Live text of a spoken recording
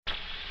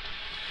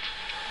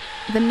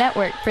the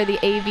network for the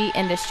AV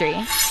industry.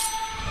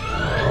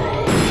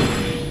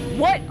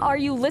 What are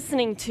you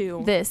listening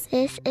to? This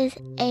is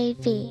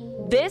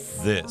AV.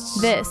 This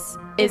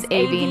is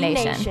AV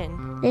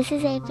Nation. This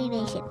is AV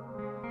Nation.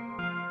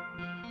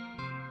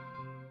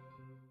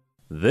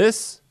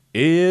 This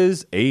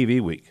is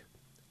AV Week,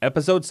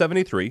 episode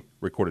 73,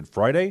 recorded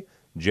Friday,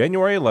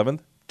 January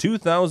 11th,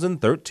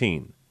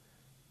 2013.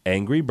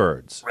 Angry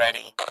Birds.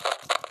 Ready.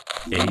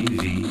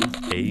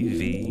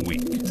 AV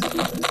Week.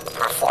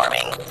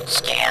 Performing.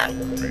 Scan.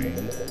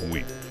 AV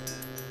Week.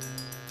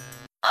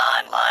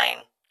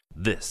 Online.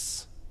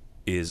 This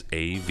is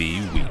AV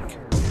Week.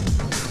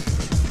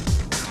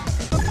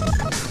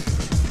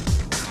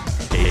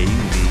 AV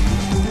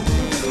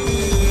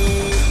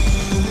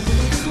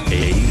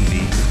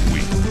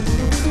Week.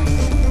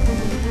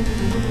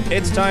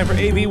 It's time for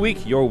AV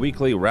Week, your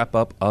weekly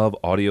wrap-up of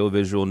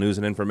audio-visual news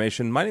and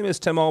information. My name is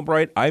Tim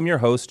Albright. I'm your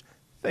host.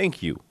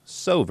 Thank you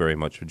so very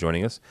much for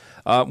joining us.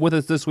 With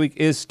us this week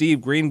is Steve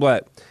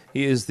Greenblatt.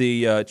 He is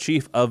the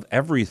chief of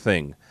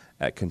everything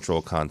at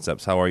Control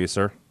Concepts. How are you,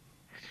 sir?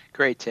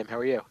 Great, Tim. How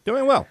are you?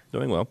 Doing well.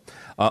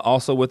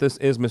 Also with us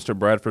is Mr.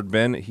 Bradford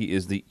Ben. He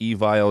is the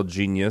Evile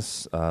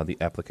genius, the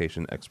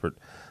application expert,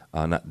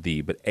 not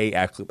the, but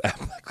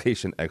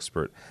application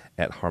expert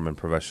at Harman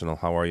Professional.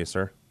 How are you,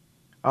 sir?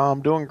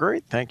 I'm doing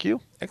great. Thank you.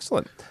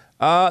 Excellent.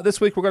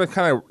 This week we're going to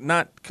kind of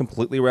not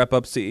completely wrap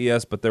up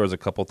CES, but there was a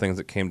couple things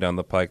that came down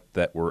the pike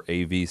that were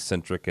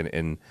AV-centric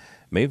and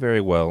may very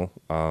well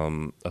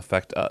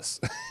affect us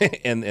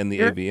in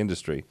the AV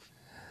industry.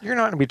 You're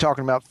not going to be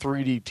talking about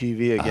 3D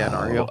TV again,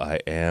 are you? I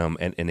am,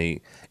 and in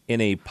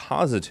a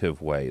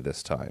positive way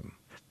this time.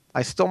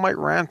 I still might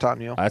rant on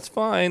you. That's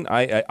fine.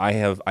 I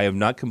have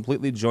not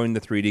completely joined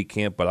the 3D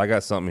camp, but I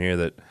got something here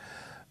that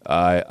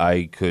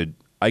I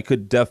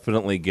could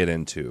definitely get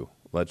into.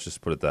 Let's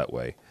just put it that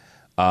way.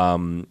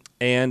 And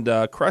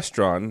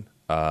Crestron,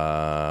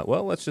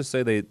 well, let's just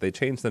say they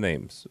changed the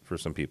names for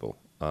some people,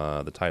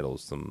 the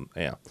titles.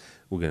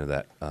 We'll get into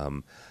that.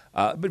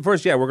 But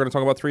first, we're going to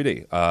talk about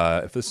 3D.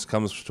 If this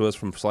comes to us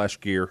from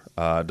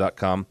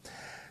slashgear.com,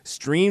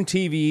 Stream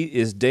TV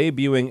is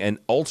debuting an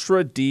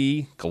Ultra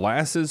D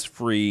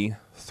glasses-free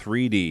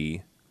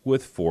 3D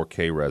with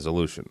 4K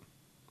resolution.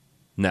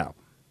 Now,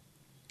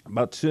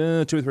 about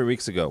 2 or 3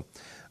 weeks ago,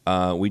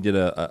 we did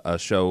a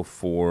show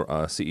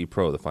for CE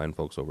Pro, the fine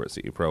folks over at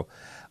CE Pro.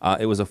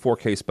 It was a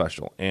 4K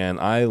special, and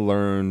I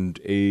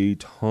learned a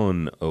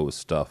ton of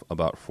stuff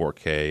about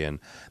 4K, and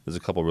there's a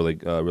couple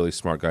really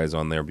smart guys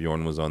on there.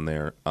 Bjorn was on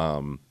there,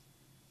 Bjorn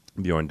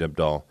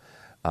Dybdahl,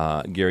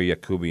 Gary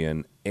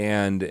Yakubian,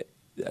 and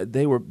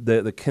they were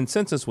the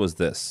consensus was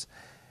this.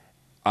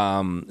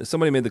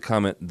 Somebody made the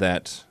comment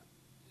that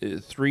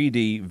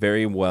 3D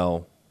very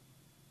well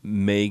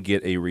may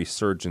get a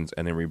resurgence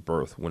and a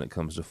rebirth when it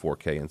comes to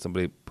 4K. And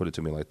somebody put it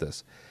to me like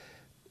this.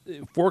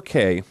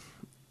 4K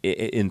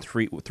in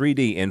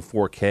 3D and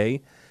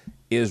 4K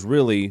is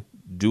really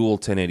dual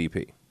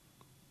 1080p.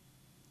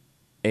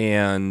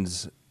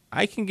 And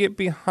I can get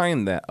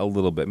behind that a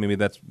little bit. Maybe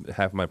that's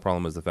half my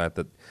problem is the fact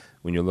that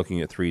when you're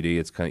looking at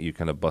 3D, you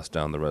kind of bust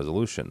down the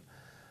resolution.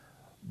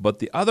 But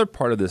the other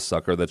part of this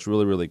sucker that's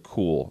really, really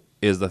cool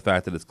is the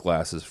fact that it's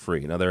glasses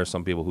free. Now, there are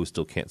some people who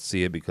still can't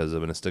see it because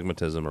of an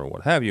astigmatism or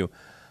what have you.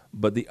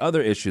 But the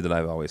other issue that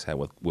I've always had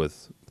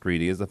with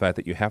 3D is the fact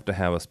that you have to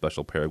have a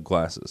special pair of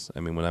glasses. I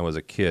mean, when I was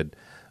a kid,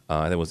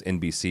 there was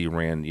NBC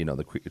ran,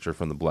 the Creature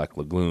from the Black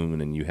Lagoon,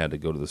 and you had to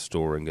go to the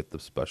store and get the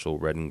special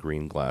red and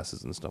green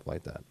glasses and stuff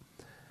like that.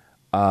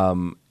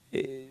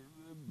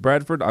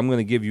 Bradford, I'm going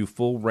to give you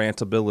full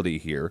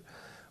rantability here.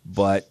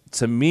 But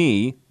to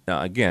me,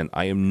 again,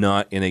 I am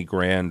not in a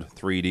grand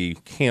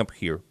 3D camp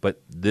here,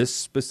 but this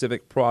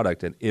specific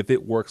product, and if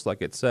it works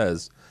like it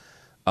says,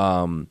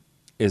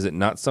 is it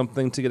not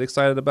something to get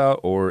excited about,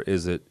 or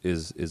is it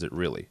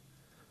really?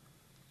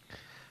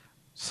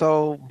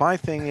 So my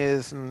thing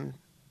is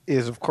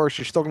of course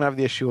you're still going to have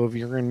the issue of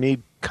you're going to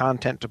need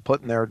content to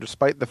put in there,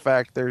 despite the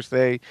fact they're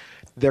going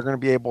to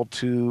be able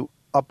to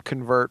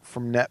upconvert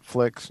from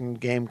Netflix and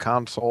game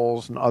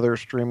consoles and other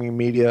streaming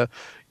media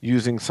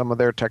using some of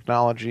their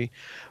technology.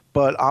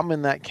 But I'm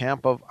in that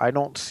camp of I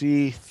don't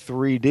see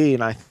 3D,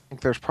 and I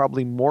think there's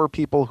probably more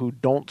people who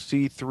don't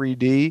see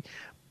 3D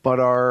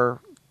but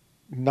are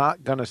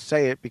not going to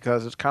say it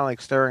because it's kind of like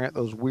staring at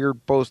those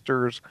weird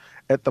posters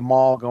at the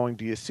mall going,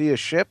 do you see a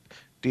ship?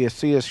 Do you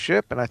see a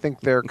ship? And I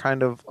think they're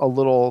kind of a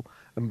little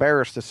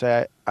embarrassed to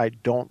say I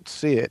don't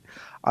see it.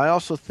 I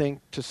also think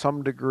to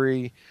some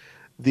degree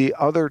the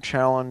other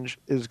challenge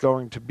is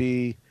going to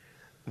be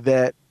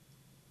that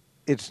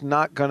it's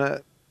not going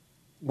to,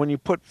 when you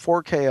put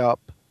 4K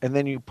up and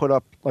then you put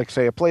up, like,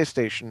 say, a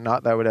PlayStation,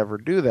 not that I would ever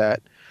do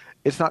that,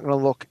 it's not going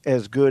to look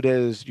as good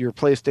as your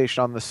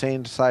PlayStation on the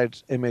same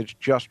size image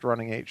just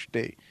running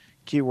HD.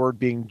 Keyword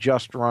being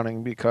just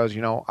running because,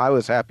 I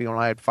was happy when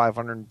I had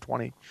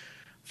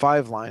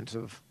 525 lines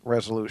of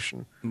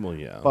resolution. Well,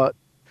 yeah. But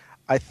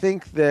I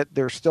think that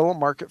there's still a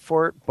market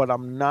for it, but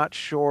I'm not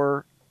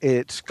sure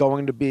it's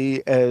going to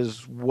be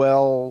as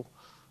well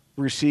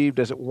received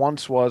as it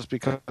once was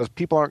because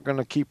people aren't going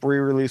to keep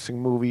re-releasing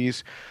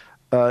movies.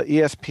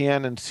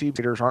 ESPN and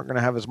CBS aren't going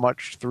to have as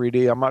much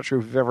 3D. I'm not sure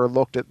if you've ever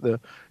looked at the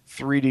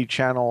 3D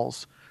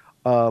channels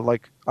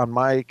like on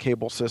my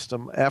cable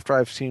system. After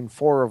I've seen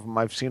 4 of them,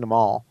 I've seen them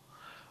all.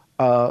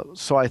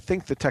 So I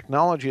think the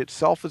technology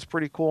itself is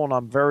pretty cool, and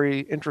I'm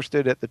very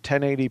interested at the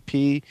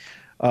 1080p,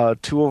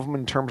 2 of them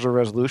in terms of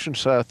resolution,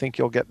 so I think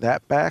you'll get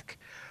that back.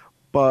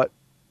 But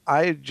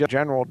I, in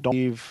general, don't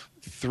believe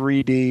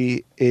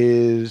 3D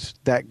is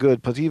that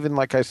good, because even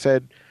like I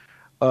said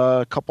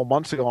a couple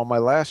months ago on my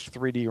last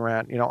 3D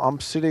rant, I'm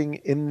sitting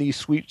in the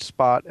sweet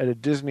spot at a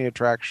Disney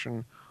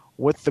attraction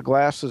with the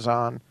glasses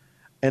on,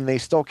 and they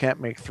still can't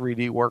make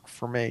 3D work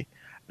for me.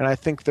 And I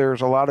think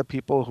there's a lot of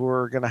people who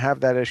are going to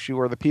have that issue,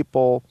 or the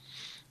people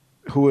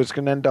who is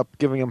going to end up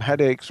giving them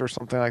headaches or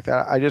something like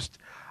that.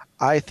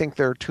 I think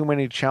there are too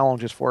many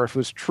challenges for it. If it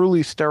was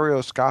truly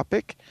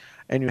stereoscopic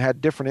and you had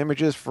different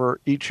images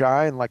for each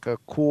eye and like a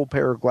cool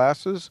pair of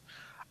glasses,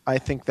 I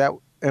think that,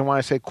 and when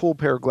I say cool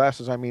pair of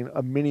glasses, I mean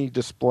a mini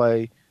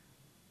display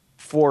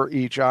for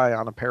each eye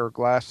on a pair of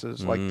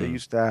glasses like they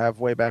used to have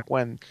way back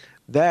when.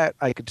 That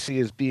I could see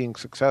as being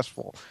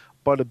successful.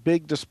 But a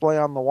big display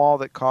on the wall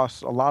that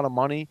costs a lot of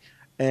money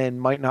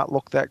and might not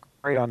look that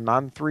great on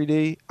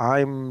non-3D,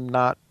 I'm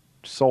not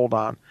sold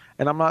on.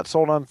 And I'm not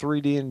sold on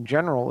 3D in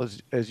general,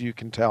 as you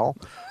can tell.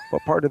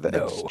 But part of that,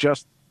 it's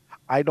just,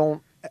 I've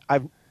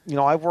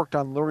worked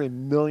on literally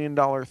 $1 million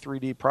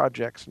 3D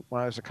projects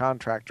when I was a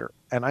contractor,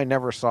 and I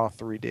never saw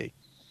 3D.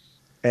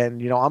 And,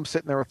 I'm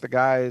sitting there with the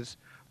guys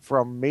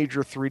from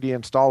major 3D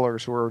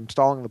installers who are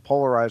installing the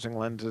polarizing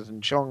lenses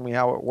and showing me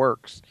how it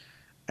works.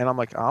 And I'm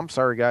like, I'm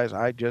sorry, guys,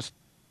 I just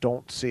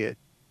don't see it.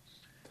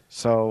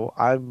 So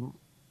I'm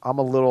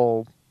a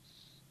little,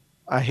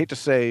 I hate to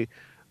say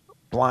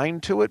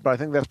blind to it, but I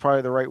think that's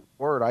probably the right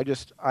word.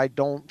 I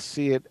don't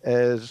see it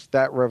as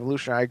that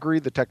revolution. I agree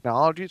the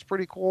technology is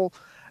pretty cool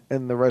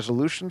and the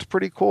resolution's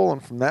pretty cool.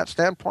 And from that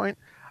standpoint,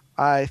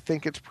 I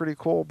think it's pretty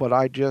cool, but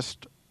I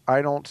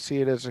don't see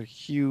it as a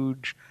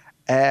huge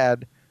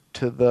add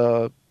to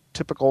the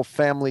typical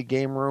family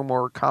game room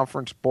or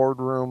conference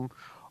boardroom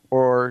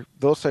or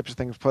those types of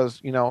things,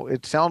 because,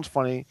 it sounds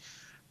funny,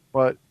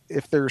 but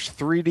if there's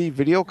 3D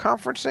video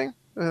conferencing,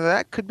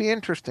 that could be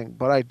interesting.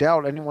 But I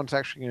doubt anyone's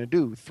actually going to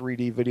do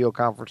 3D video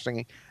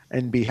conferencing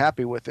and be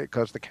happy with it,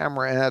 because the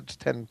camera adds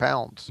 10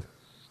 pounds.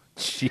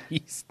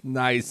 Jeez,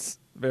 nice.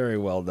 Very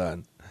well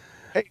done.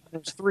 Hey,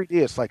 it's 3D.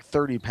 It's like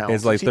 30 pounds.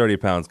 It's like 30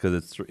 pounds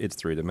because it's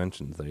 3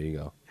 dimensions. There you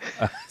go.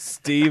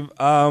 Steve,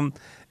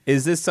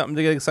 is this something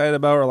to get excited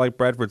about? Or like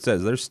Bradford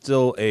says, there's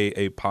still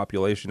a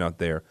population out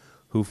there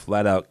who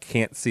flat out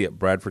can't see it.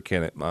 Bradford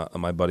can't.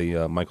 My buddy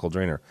Michael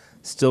Drainer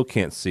still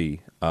can't see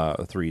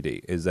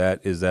 3D. Is that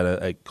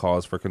a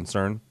cause for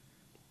concern?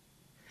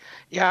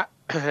 Yeah,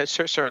 it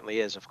certainly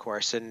is, of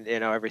course. And,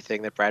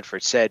 everything that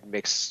Bradford said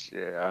makes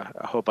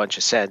a whole bunch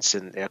of sense,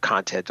 and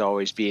content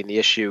always being the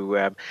issue.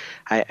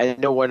 I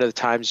know one of the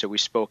times that we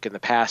spoke in the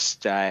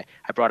past, I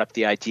brought up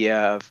the idea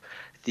of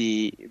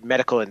the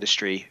medical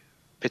industry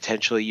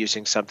potentially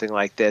using something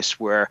like this,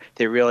 where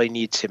they really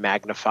need to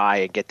magnify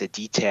and get the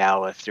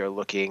detail if they're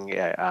looking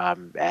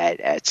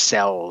at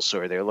cells,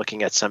 or they're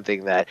looking at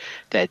something that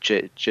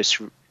just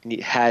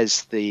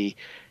has they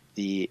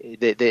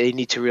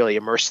need to really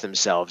immerse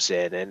themselves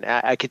in. And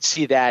I could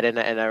see that, and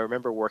I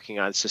remember working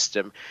on a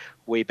system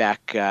way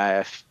back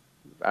at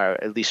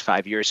least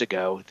 5 years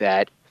ago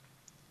that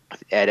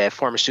at a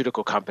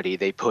pharmaceutical company,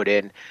 they put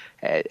in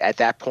at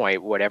that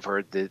point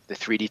whatever the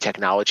 3D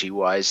technology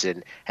was,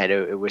 and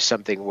it was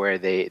something where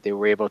they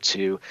were able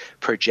to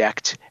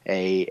project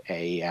a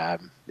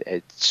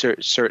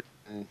certain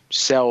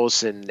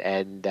cells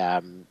and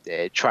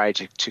try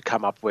to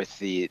come up with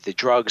the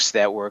drugs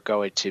that were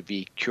going to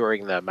be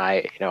curing them.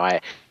 I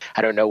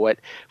don't know what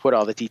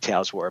all the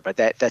details were, but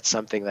that's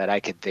something that I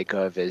could think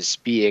of as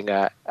being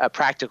a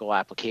practical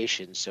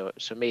application. So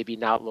maybe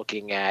not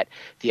looking at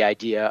the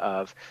idea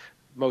of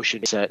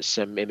motion,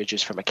 some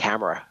images from a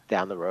camera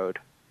down the road.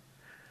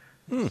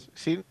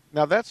 See,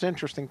 now that's an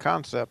interesting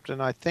concept,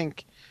 and I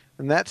think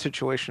in that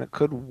situation it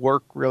could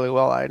work really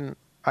well. I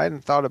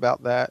hadn't thought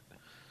about that.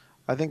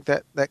 I think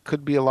that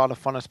could be a lot of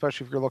fun,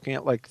 especially if you're looking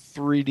at like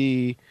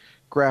 3D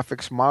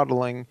graphics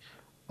modeling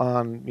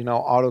on,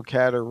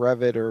 AutoCAD or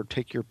Revit, or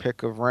take your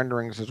pick of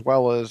renderings, as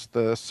well as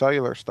the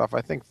cellular stuff.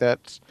 I think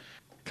that's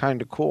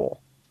kind of cool.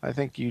 I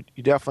think you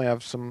definitely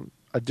have some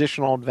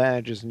additional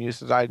advantages and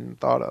uses I hadn't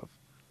thought of.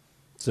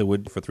 So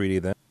would for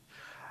 3D then?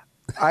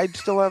 I'd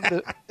still have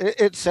to.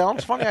 It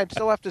sounds funny. I'd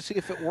still have to see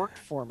if it worked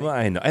for me. Well,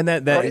 I know, and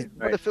that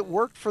But if it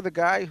worked for the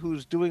guy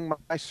who's doing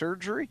my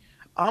surgery,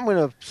 I'm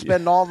going to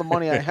spend all the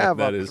money I have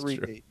on 3D.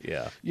 True.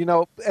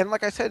 Yeah. And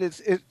like I said,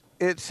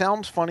 it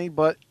sounds funny,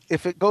 but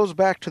if it goes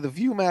back to the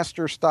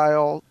ViewMaster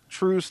style,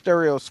 true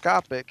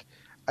stereoscopic,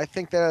 I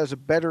think that has a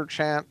better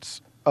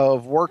chance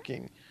of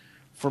working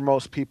for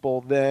most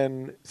people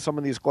than some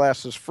of these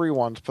glasses free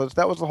ones, because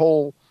that was the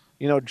whole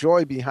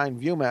joy behind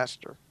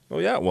ViewMaster. Oh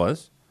yeah, it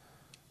was.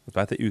 The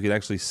fact that you could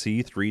actually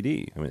see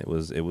 3D. I mean, it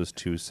was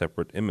two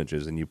separate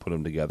images, and you put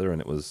them together,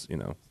 and it was it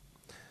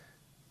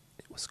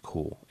was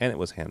cool, and it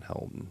was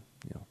handheld, and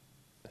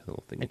a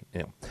little thing.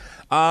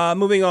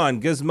 Moving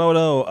on,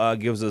 Gizmodo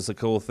gives us a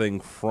cool thing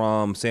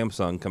from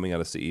Samsung coming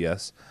out of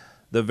CES.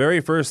 The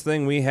very first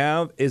thing we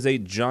have is a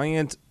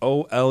giant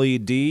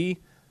OLED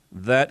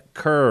that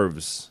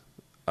curves.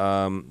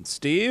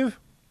 Steve,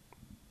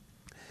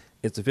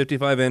 it's a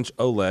 55-inch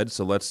OLED,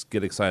 so let's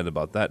get excited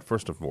about that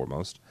first and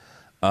foremost.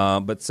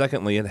 But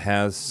secondly, it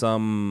has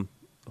some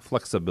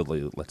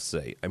flexibility, let's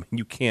say. I mean,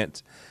 you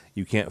can't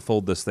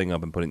fold this thing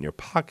up and put it in your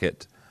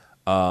pocket,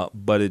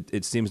 but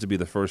it seems to be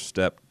the first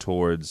step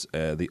towards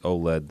the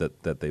OLED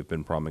that they've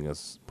been promising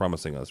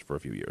us for a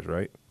few years,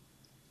 right?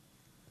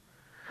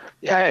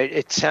 Yeah,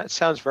 it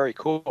sounds very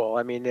cool.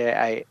 I mean,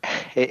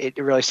 it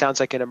really sounds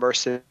like an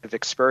immersive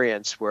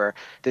experience where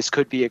this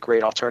could be a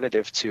great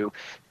alternative to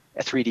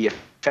a 3D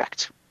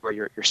effect where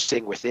you're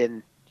sitting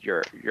within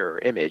your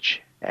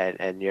image,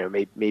 and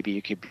maybe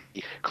you could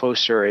be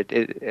closer.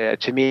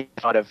 To me,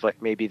 I thought of like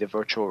maybe the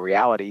virtual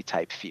reality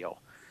type feel.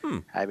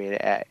 I mean,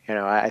 I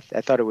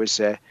thought it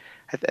was I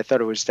thought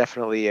it was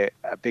definitely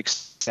a big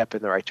step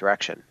in the right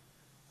direction.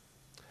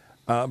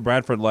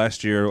 Bradford,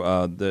 last year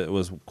it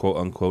was quote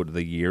unquote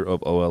the year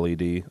of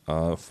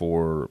OLED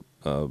for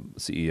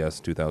CES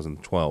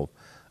 2012.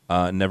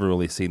 Never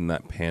really seen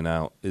that pan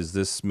out. Is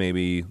this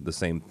maybe the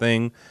same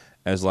thing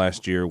as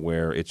last year,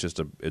 where it's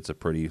a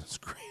pretty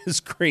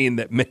screen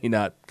that may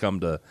not come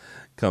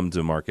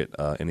to market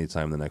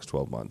anytime in the next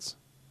 12 months?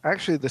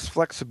 Actually, this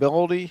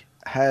flexibility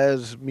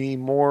has me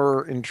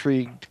more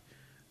intrigued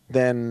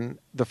than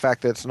the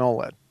fact that it's an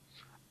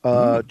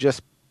OLED.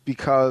 Just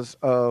because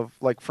of,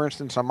 like, for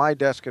instance, on my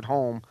desk at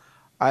home,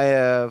 I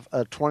have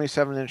a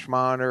 27-inch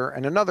monitor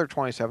and another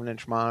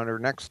 27-inch monitor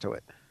next to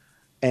it.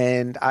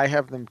 And I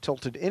have them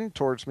tilted in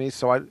towards me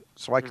so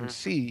I can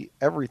see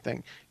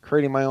everything,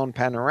 creating my own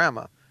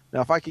panorama.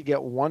 Now, if I could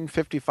get one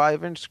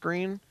 55-inch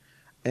screen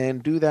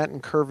and do that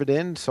and curve it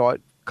in so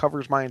it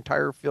covers my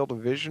entire field of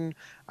vision,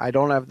 I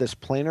don't have this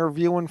planar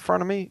view in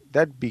front of me,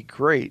 that'd be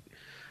great.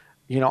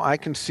 I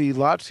can see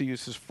lots of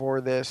uses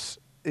for this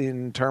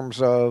in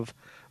terms of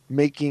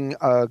making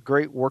a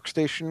great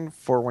workstation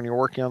for when you're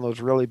working on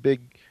those really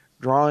big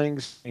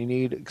drawings. You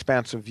need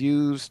expansive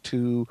views,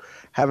 to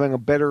having a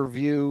better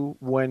view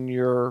when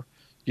you're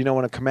in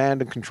a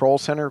command and control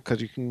center,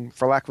 because you can,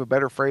 for lack of a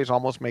better phrase,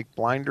 almost make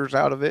blinders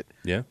out of it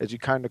as you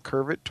kind of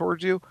curve it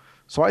towards you.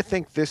 So I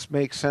think this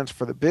makes sense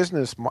for the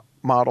business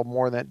model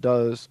more than it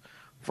does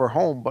for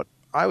home, but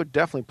I would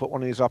definitely put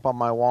one of these up on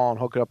my wall and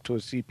hook it up to a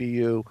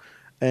CPU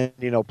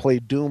and play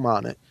Doom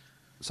on it.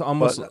 So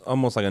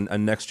almost like a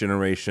next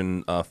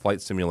generation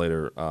flight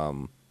simulator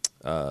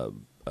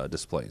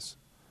displays.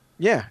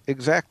 Yeah,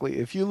 exactly.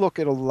 If you look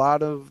at a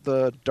lot of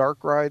the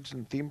dark rides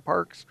and theme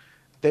parks,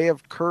 they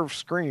have curved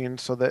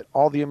screens so that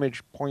all the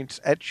image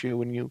points at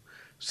you and you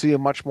see a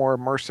much more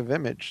immersive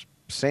image.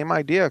 Same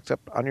idea,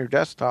 except on your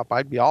desktop,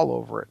 I'd be all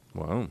over it.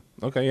 Wow.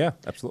 Okay, yeah,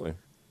 absolutely.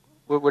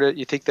 Would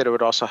you think that it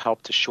would also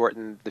help to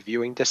shorten the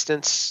viewing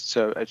distance?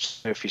 So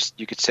if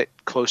you could sit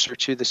closer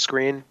to the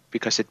screen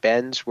because it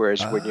bends,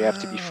 whereas when you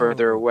have to be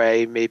further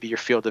away, maybe your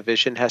field of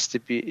vision has to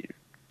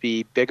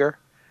be bigger?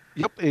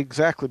 Yep,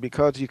 exactly,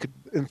 because you could,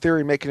 in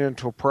theory, make it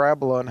into a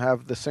parabola and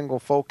have the single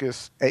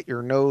focus at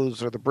your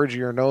nose, or the bridge of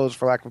your nose,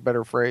 for lack of a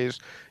better phrase.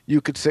 You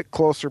could sit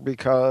closer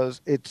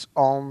because it's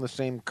all in the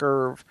same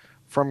curve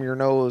from your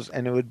nose,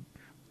 and it would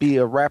be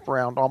a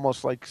wraparound,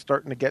 almost like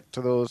starting to get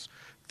to those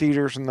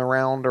theaters in the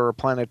round or a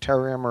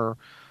planetarium or,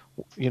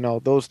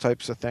 those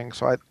types of things.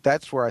 So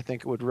that's where I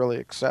think it would really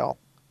excel.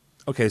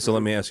 Okay, so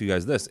let me ask you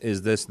guys this.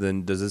 Does this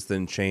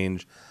then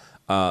change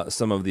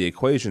some of the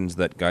equations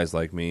that guys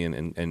like me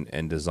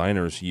and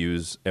designers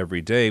use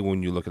every day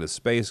when you look at a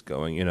space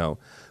going,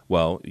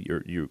 well,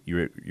 you're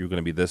going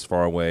to be this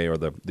far away, or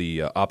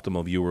the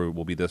optimal viewer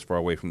will be this far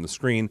away from the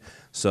screen,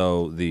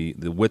 so the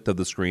width of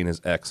the screen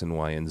is X and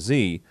Y and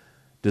Z.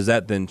 Does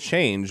that then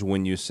change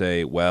when you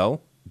say,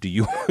 well, do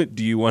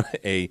you want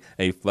a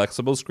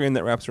flexible screen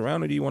that wraps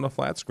around, or do you want a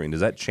flat screen? Does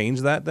that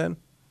change that then?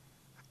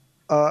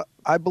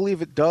 I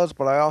believe it does,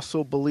 but I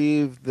also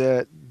believe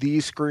that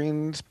these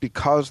screens,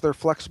 because they're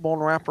flexible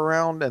and wrap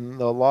around, and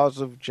the laws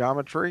of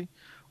geometry,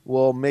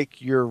 will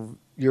make your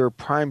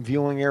prime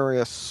viewing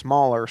area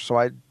smaller. So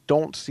I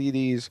don't see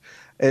these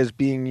as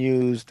being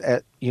used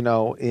at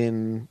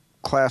in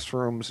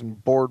classrooms and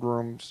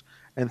boardrooms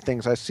and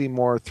things. I see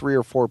more 3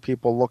 or 4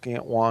 people looking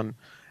at one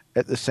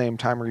at the same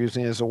time, or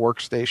using it as a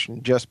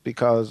workstation, just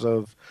because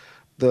of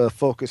the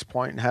focus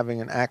point and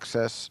having an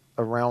access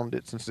around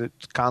it, since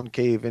it's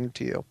concave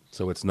into you.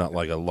 So it's not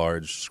like a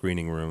large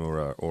screening room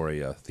or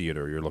a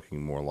theater. You're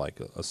looking more like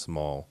a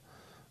small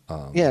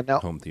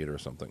home theater or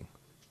something.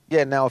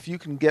 Yeah, now if you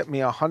can get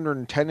me a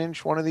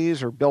 110-inch one of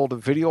these, or build a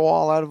video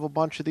wall out of a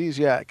bunch of these,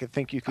 I could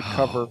think you could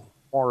cover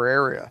more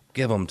area.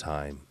 Give them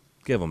time.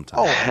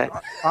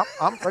 Oh,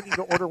 I'm ready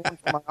to order one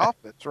for my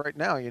office right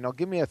now.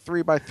 Give me a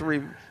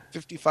 3x3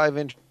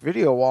 55-inch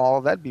video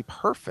wall. That'd be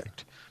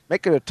perfect.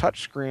 make it a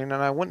touch screen,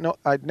 and I wouldn't know.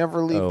 I'd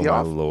never leave the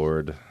office. Oh, my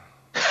Lord.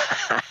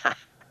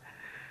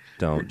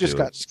 Don't You just do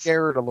got it.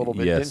 scared a little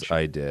bit, Yes, didn't you?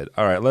 I did.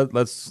 All right,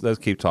 let's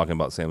keep talking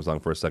about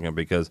Samsung for a second,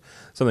 because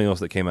something else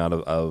that came out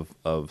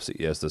of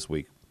CES this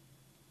week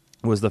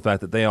was the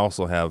fact that they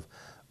also have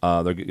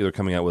they're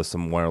coming out with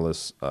some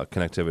wireless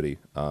connectivity,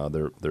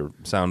 their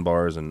sound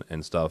bars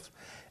and stuff.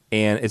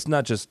 And it's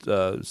not just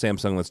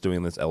Samsung that's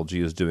doing this;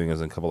 LG is doing it,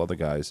 and a couple other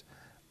guys.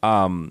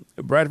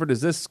 Bradford,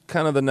 is this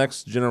kind of the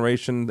next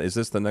generation? Is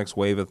this the next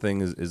wave of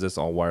things? Is this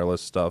all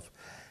wireless stuff?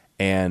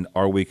 And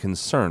are we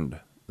concerned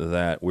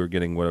that we're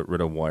getting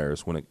rid of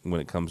wires when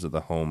it comes to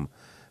the home?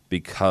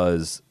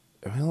 Because,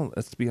 well,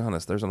 let's be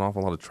honest, there's an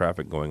awful lot of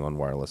traffic going on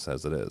wireless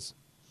as it is.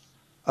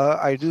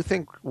 I do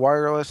think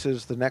wireless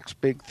is the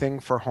next big thing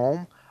for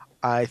home.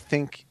 I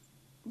think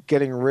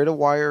getting rid of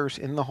wires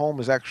in the home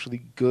is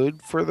actually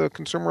good for the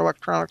consumer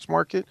electronics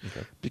market,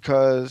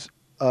 because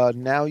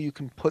now you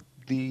can put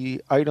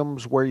the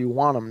items where you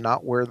want them,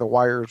 not where the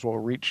wires will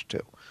reach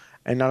to,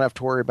 and not have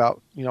to worry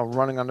about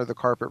running under the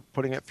carpet,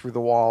 putting it through the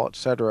wall,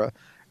 etc.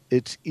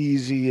 It's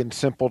easy and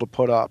simple to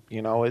put up.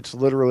 It's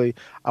literally,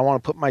 I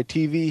want to put my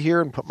TV here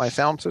and put my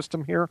sound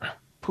system here.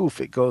 Poof,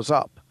 it goes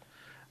up.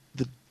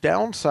 The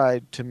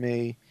downside to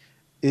me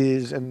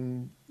is,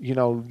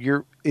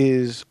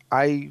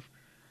 I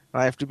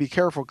have to be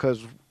careful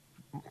because,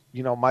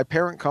 my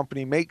parent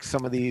company makes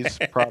some of these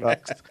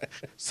products.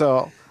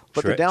 So,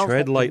 but the downside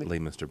tread lightly,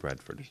 Mr.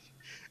 Bradford.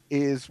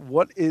 Is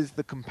what is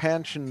the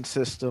companion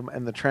system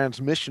and the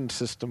transmission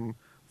system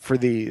for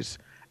these,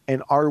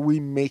 and are we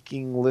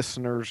making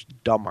listeners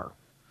dumber,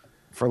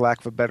 for lack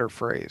of a better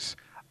phrase?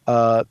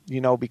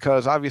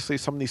 Because obviously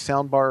some of these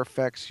soundbar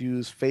effects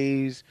use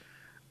phase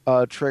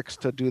tricks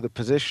to do the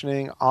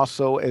positioning.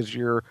 Also, as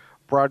you're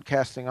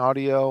broadcasting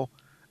audio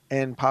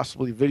and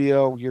possibly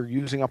video, you're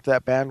using up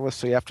that bandwidth,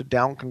 so you have to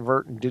down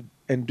convert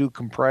and do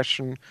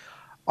compression.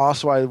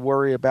 Also, I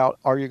worry about,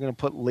 are you going to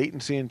put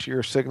latency into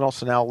your signal,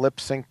 so now lip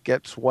sync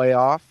gets way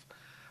off?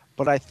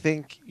 But I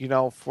think,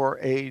 for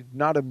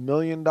not $1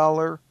 million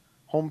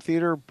home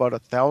theater, but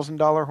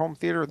 $1,000 home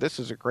theater, this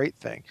is a great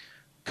thing,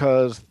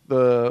 because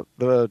the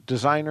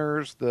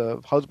designers, the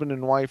husband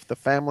and wife, the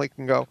family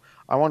can go,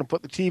 I want to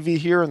put the TV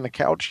here and the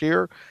couch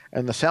here,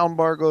 and the sound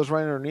bar goes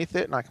right underneath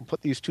it, and I can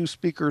put these two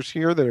speakers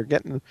here that are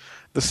getting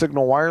the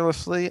signal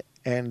wirelessly.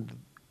 And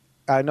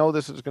I know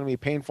this is going to be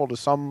painful to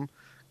some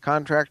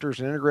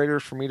contractors and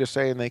integrators for me to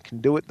say, and they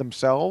can do it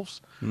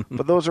themselves,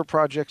 but those are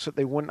projects that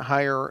they wouldn't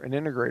hire an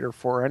integrator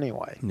for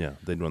anyway. Yeah,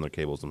 they'd run their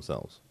cables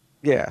themselves.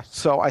 Yeah,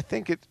 so I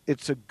think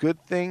it's a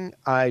good thing.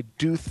 I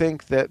do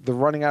think that the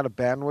running out of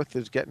bandwidth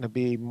is getting to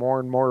be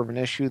more and more of an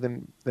issue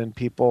than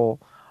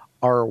people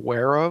are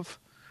aware of.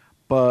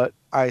 But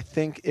I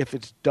think if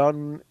it's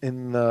done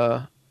in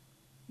the,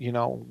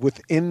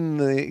 within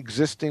the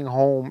existing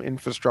home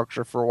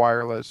infrastructure for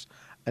wireless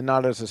and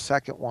not as a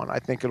second one, I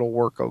think it'll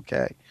work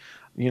okay.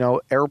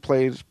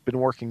 AirPlay's been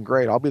working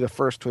great. I'll be the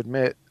first to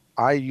admit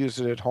I use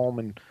it at home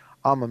and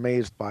I'm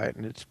amazed by it,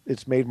 and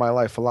it's made my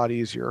life a lot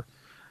easier.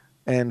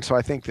 And so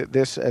I think that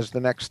this, as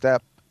the next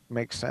step,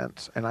 makes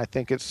sense. And I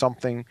think it's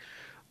something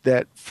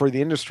that for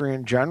the industry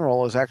in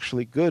general is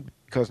actually good,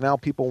 because now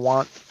people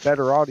want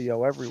better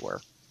audio everywhere.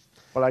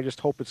 But I just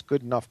hope it's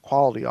good enough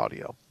quality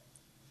audio.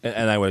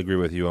 And I would agree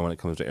with you when it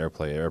comes to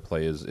AirPlay.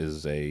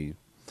 AirPlay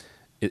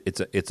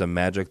it's a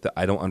magic that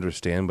I don't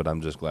understand, but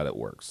I'm just glad it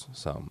works.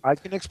 So I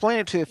can explain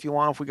it to you if you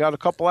want, if we got a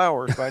couple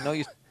hours, but I know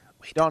you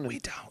we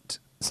don't.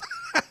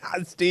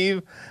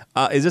 Steve,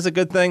 is this a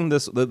good thing?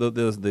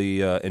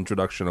 The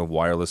introduction of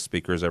wireless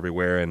speakers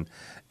everywhere and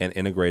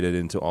integrated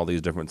into all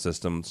these different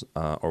systems,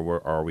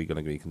 or are we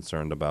going to be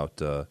concerned about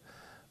the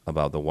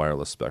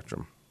wireless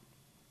spectrum?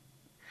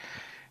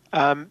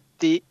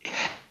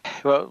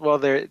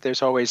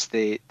 There's always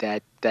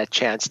that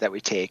chance that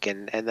we take,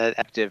 and that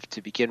active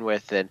to begin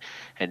with, and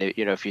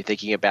if you're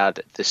thinking about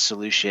the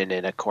solution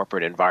in a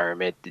corporate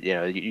environment,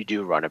 you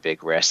do run a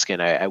big risk,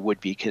 and I would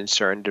be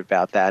concerned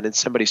about that. In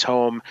somebody's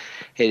home,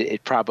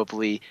 it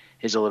probably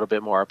is a little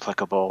bit more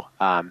applicable.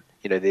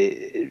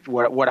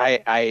 What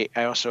I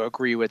also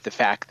agree with the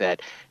fact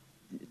that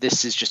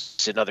this is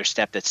just another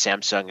step that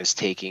Samsung is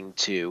taking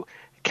to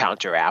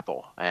counter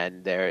Apple,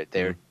 and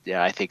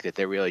I think that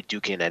they're really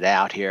duking it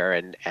out here,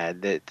 and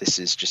that this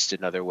is just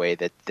another way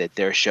that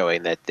they're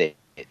showing that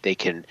they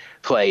can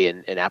play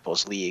in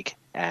Apple's league.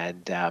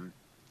 And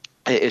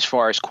as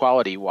far as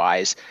quality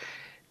wise,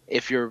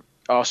 if you're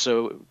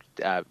also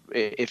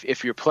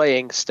if you're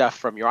playing stuff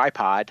from your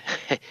iPod,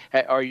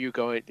 are you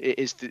going?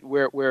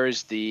 Where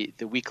is the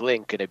weak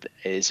link?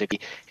 Is it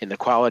in the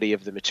quality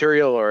of the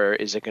material, or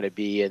is it going to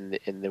be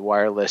in the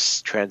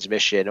wireless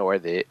transmission or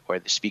the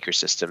speaker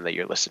system that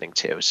you're listening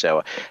to?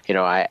 So,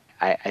 I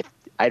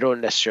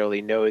don't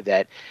necessarily know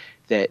that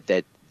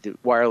the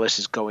wireless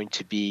is going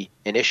to be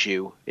an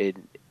issue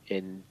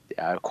in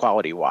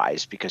quality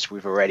wise, because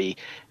we've already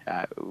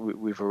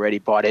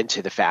bought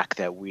into the fact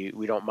that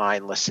we don't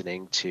mind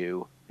listening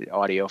to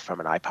audio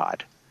from an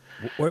iPod.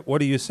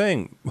 What are you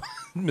saying,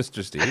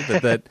 Mr. Steve?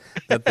 That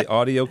the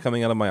audio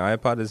coming out of my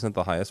iPod isn't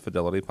the highest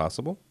fidelity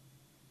possible?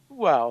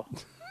 Well,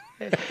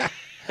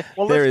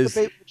 Well, There let's is-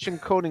 debate which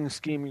encoding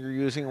scheme you're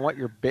using and what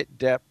your bit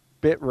rate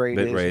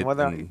is, Bitrate and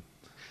whether and-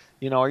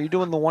 are you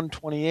doing the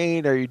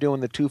 128? Are you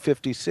doing the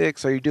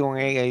 256? Are you doing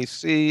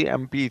AAC,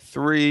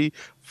 MP3,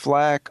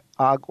 FLAC,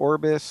 OGG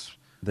Orbis?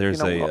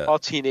 There's all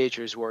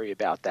teenagers worry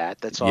about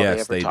that. That's all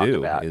yes, they ever they talk do.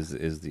 about. Is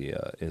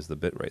the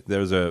bit rate?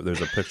 There's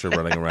a picture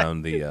running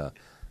around the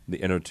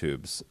inner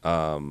tubes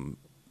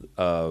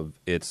of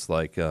it's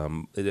like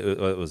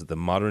it was the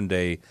modern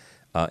day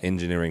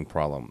engineering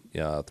problem.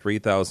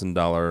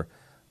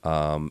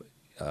 $3,000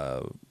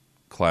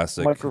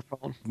 classic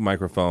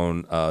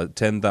microphone,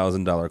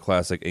 $10,000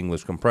 classic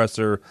English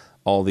compressor,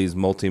 all these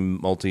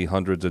multi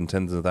hundreds and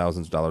tens of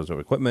thousands of dollars of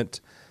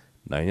equipment,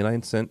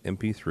 99-cent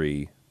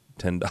MP3,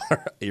 $10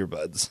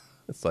 earbuds.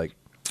 It's like,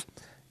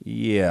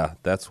 yeah,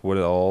 that's what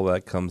all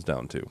that comes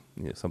down to.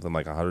 Something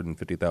like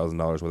 $150,000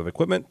 worth of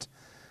equipment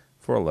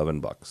for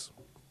 $11.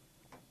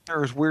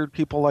 There's weird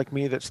people like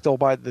me that still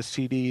buy the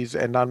CDs,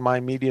 and on my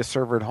media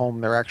server at home,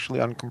 they're actually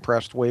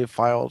uncompressed WAV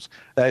files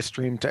that I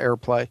stream to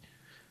AirPlay.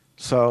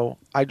 So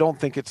I don't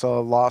think it's a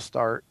lost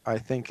art. I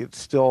think it's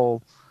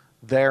still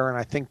there, and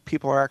I think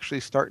people are actually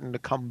starting to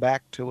come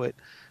back to it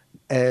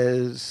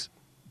as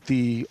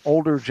the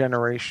older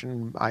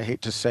generation, I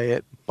hate to say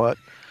it, but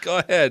Go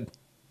ahead.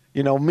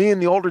 me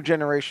and the older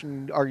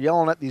generation are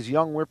yelling at these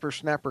young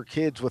whippersnapper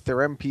kids with their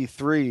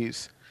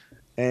MP3s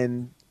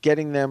and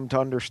getting them to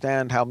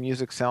understand how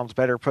music sounds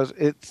better. Because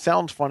it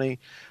sounds funny,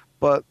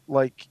 but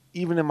like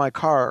even in my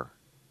car,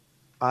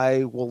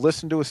 I will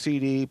listen to a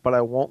CD, but I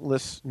won't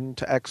listen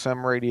to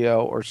XM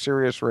radio or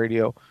Sirius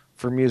radio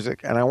for music.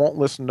 And I won't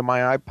listen to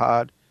my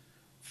iPod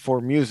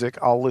for music.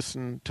 I'll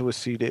listen to a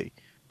CD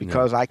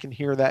because I can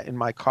hear that in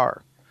my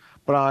car.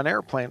 But on an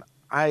airplane,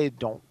 I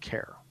don't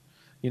care.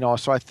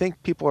 So I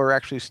think people are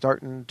actually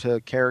starting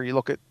to care. You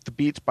look at the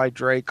Beats by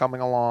Dre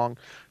coming along,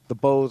 the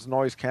Bose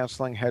noise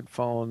canceling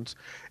headphones.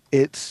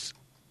 It's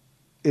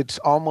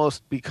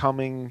almost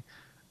becoming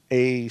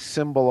a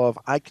symbol of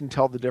I can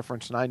tell the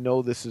difference and I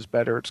know this is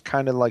better. It's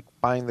kind of like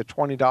buying the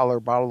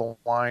 $20 bottle of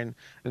wine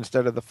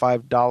instead of the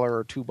 $5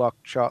 or $2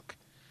 chuck.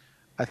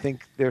 I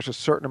think there's a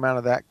certain amount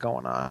of that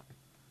going on.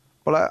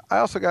 But I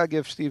also got to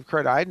give Steve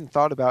credit. I hadn't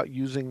thought about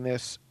using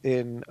this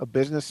in a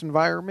business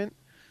environment,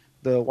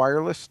 the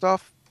wireless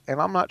stuff, and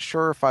I'm not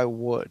sure if I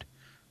would,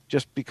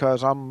 just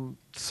because I'm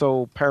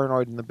so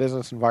paranoid in the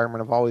business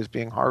environment of always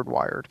being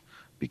hardwired,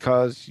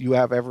 because you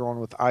have everyone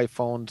with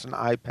iPhones and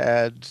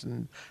iPads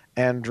and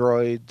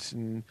Androids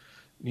and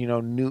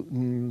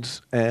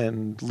Newtons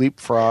and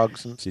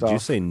Leapfrogs and stuff. Did you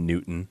say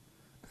Newton?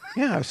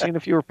 Yeah, I've seen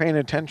if you were paying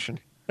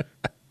attention.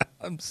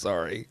 I'm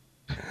sorry.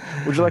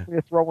 Would you like me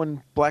to throw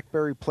in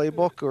BlackBerry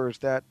Playbook, or is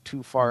that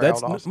too far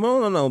out? Also?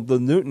 No. The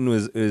Newton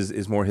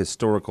is more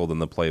historical than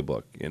the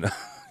Playbook. You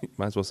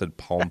might as well said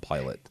Palm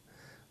Pilot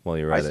while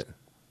you're at it.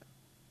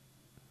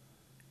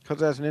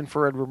 Because it has an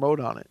infrared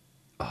remote on it.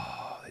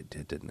 Oh, they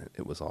did, didn't it?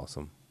 It was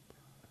awesome.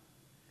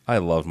 I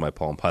loved my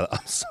Palm Pilot.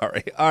 I'm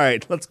sorry. All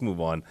right, let's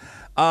move on.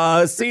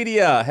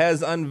 Cedia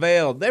has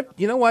unveiled.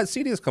 You know what?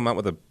 Cedia's come out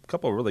with a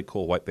couple of really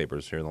cool white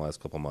papers here in the last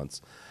couple of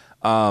months.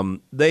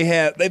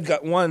 They've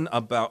got one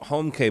about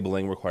home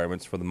cabling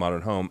requirements for the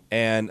modern home.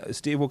 And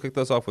Steve, we'll kick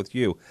this off with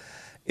you.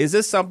 Is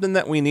this something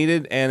that we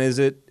needed? And is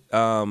it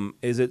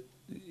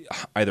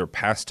either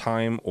past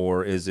time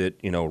or is it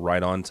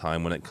right on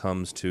time when it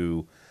comes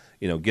to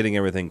getting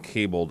everything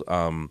cabled?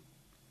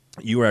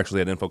 You were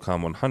actually at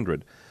InfoComm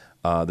 100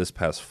 this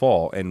past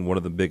fall, and one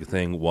of the big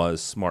thing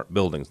was smart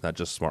buildings, not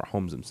just smart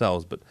homes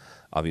themselves, but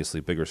obviously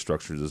bigger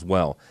structures as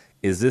well.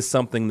 Is this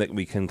something that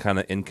we can kind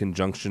of, in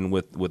conjunction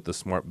with the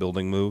smart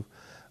building move,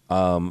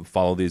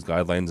 follow these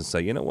guidelines and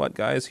say, you know what,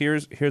 guys,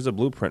 here's a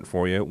blueprint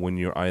for you when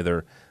you're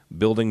either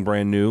building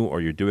brand new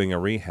or you're doing a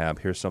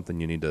rehab. Here's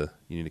something you need to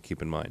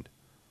keep in mind.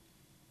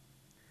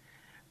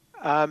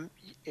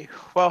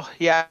 Well,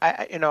 yeah,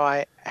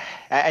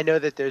 I know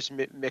that there's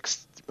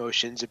mixed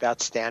emotions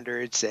about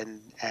standards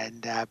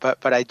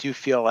but I do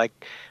feel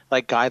like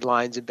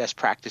guidelines and best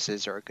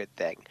practices are a good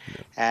thing,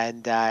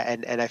 and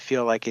I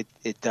feel like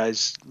it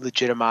does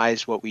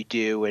legitimize what we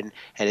do, and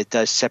it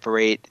does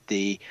separate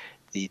the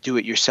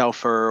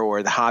do-it-yourselfer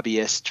or the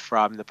hobbyist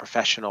from the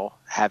professional,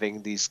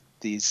 having these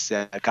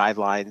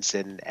guidelines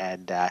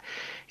and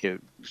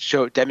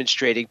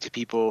demonstrating to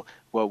people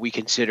what we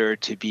consider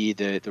to be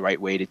the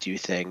right way to do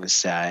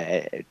things.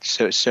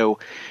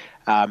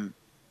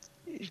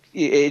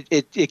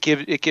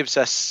 It gives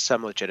us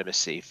some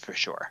legitimacy for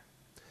sure.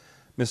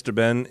 Mr.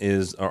 Ben,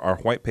 are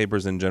white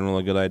papers in general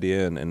a good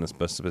idea, and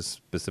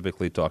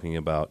specifically talking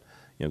about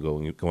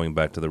going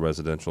back to the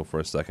residential for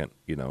a second,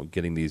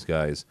 getting these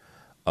guys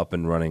up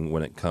and running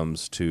when it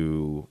comes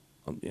to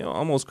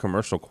almost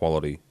commercial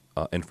quality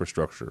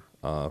infrastructure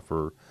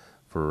for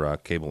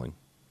cabling?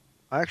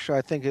 Actually,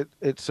 I think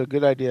it's a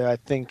good idea. I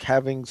think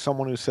having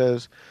someone who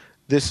says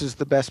this is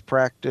the best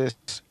practice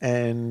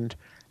and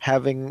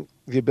having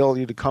the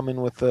ability to come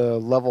in with a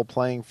level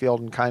playing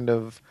field and kind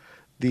of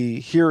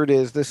here it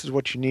is, this is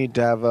what you need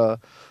to have a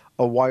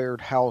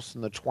wired house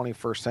in the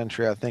 21st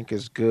century, I think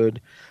is good.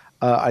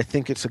 I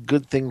think it's a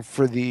good thing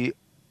for the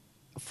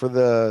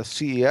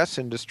CES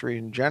industry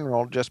in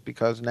general, just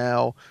because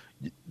now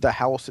the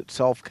house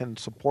itself can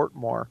support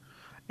more.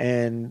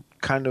 And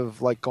kind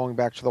of like going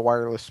back to the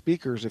wireless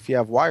speakers, if you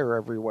have wire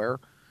everywhere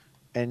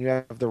and you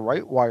have the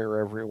right wire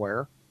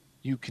everywhere,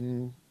 you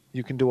can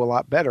do a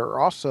lot better.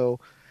 Also,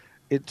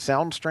 it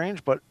sounds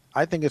strange, but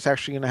I think it's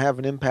actually going to have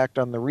an impact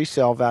on the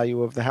resale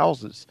value of the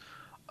houses.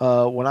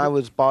 When I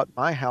bought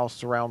my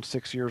house around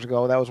 6 years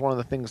ago, that was one of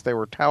the things they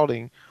were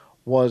touting,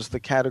 was the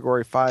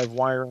Category 5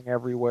 wiring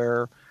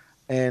everywhere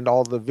and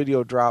all the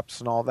video drops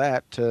and all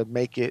that to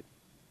make it,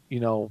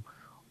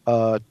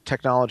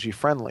 technology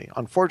friendly.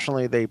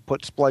 Unfortunately, they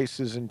put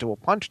splices into a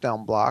punch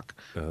down block,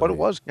 but it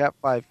was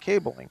Cat5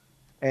 cabling,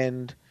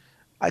 and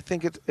I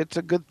think it's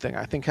a good thing.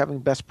 I think having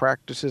best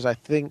practices, I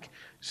think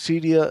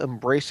CEDIA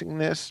embracing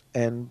this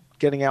and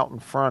getting out in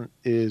front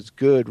is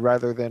good,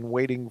 rather than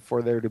waiting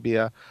for there to be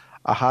a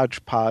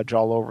hodgepodge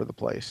all over the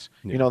place.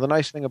 Yeah. The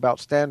nice thing about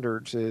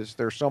standards is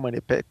there's so many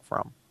to pick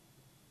from.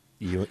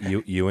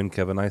 You and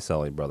Kevin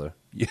Iselli, brother.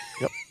 Yep.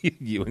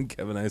 You and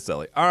Kevin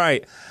Iselli. All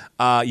right.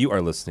 You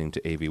are listening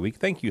to AV Week.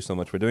 Thank you so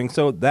much for doing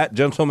so. That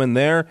gentleman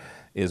there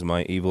is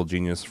my evil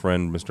genius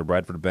friend, Mr.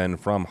 Bradford Benn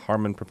from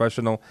Harman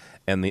Professional.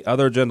 And the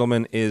other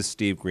gentleman is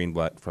Steve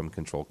Greenblatt from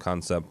Control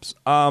Concepts.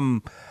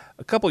 A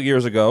couple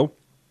years ago,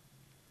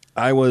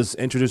 I was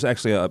introduced,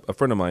 actually, a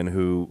friend of mine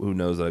who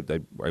knows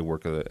that I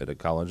work at a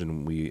college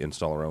and we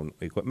install our own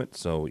equipment.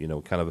 So,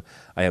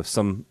 I have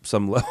some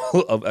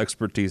level of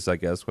expertise, I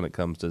guess, when it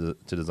comes to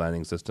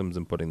designing systems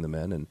and putting them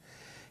in. And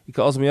he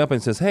calls me up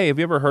and says, "Hey, have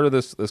you ever heard of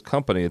this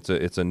company?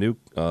 It's a new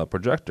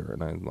projector."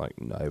 And I'm like,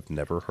 "I've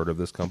never heard of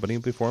this company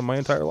before in my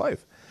entire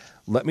life.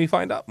 Let me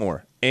find out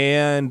more."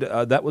 And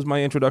that was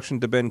my introduction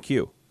to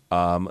BenQ.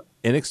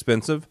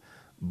 Inexpensive,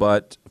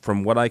 but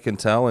from what I can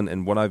tell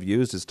and what I've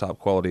used is top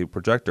quality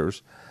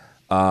projectors.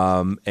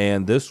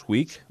 And this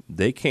week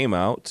they came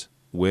out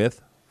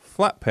with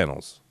flat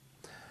panels.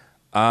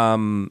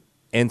 And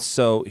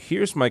so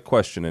here's my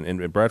question,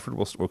 and Bradford,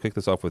 we'll kick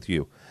this off with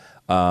you.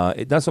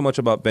 It's not so much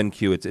about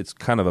BenQ, it's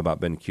kind of about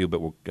BenQ, but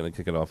we're going to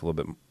kick it off a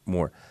little bit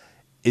more.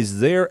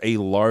 Is there a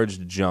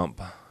large jump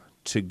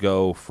to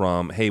go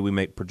from, hey, we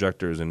make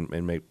projectors and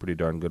make pretty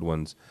darn good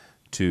ones,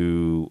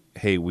 to,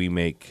 hey, we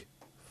make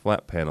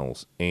flat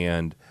panels?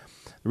 And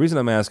the reason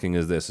I'm asking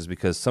is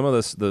because some of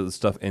the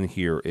stuff in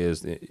here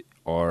is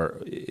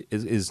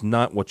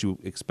not what you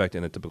expect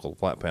in a typical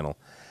flat panel,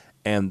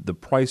 and the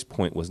price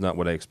point was not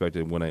what I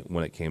expected when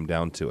it came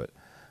down to it.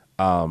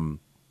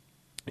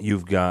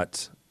 You've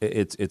got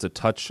it's a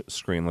touch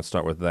screen. Let's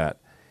start with that,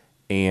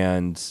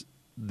 and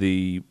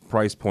the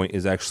price point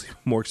is actually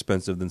more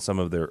expensive than some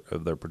of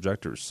their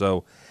projectors.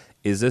 So,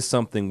 is this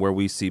something where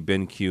we see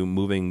BenQ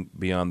moving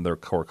beyond their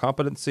core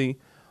competency,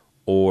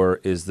 or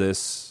is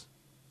this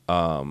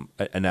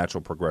a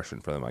natural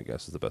progression for them, I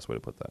guess is the best way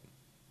to put that?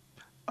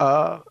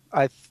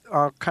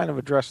 I'll kind of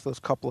address those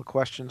couple of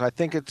questions. I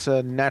think it's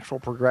a natural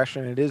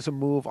progression. It is a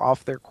move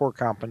off their core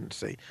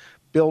competency.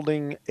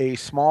 Building a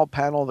small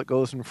panel that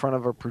goes in front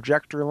of a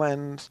projector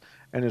lens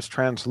and is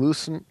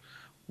translucent,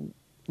 I'm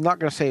not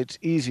going to say it's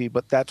easy,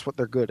 but that's what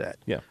they're good at.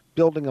 Yeah.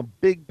 Building a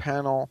big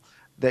panel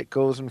that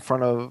goes in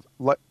front of,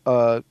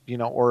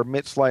 or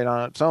emits light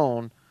on its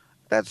own,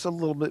 that's a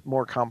little bit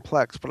more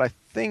complex. But I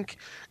think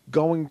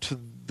going to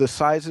the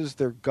sizes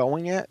they're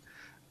going at,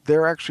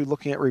 they're actually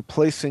looking at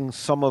replacing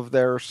some of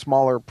their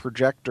smaller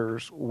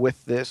projectors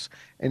with this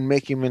and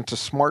making them into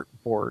smart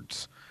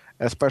boards,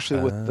 especially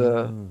with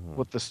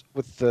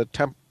the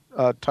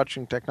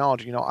touching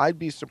technology. I'd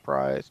be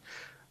surprised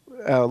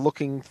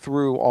looking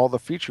through all the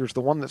features.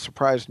 The one that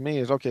surprised me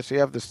is, okay, so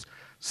you have this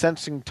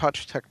sensing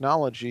touch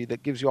technology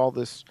that gives you all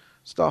this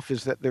stuff,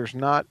 is that there's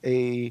not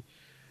a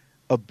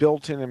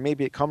built-in, and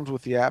maybe it comes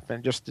with the app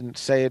and just didn't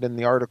say it in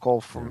the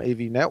article from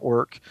AV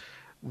Network,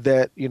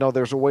 that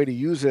there's a way to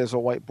use it as a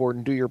whiteboard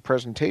and do your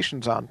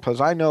presentations on. Because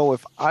I know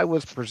if I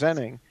was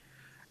presenting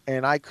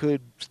and I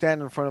could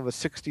stand in front of a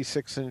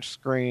 66-inch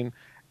screen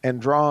and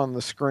draw on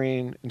the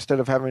screen instead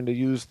of having to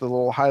use the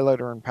little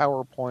highlighter in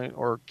PowerPoint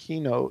or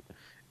Keynote,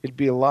 it'd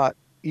be a lot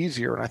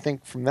easier. And I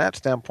think from that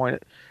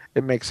standpoint,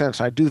 it makes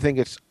sense. I do think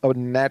it's a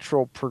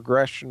natural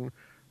progression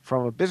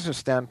from a business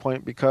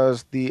standpoint,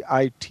 because the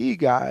IT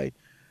guy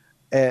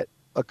at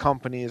a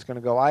company is going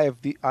to go, I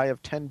have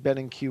 10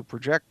 BenQ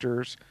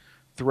projectors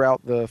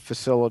throughout the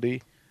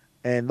facility,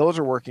 and those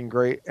are working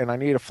great, and I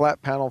need a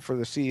flat panel for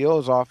the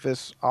CEO's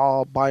office.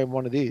 I'll buy him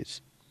one of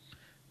these.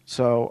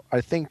 So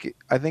I think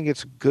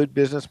it's a good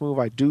business move.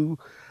 I do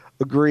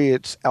agree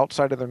it's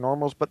outside of their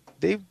normals, but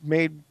they've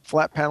made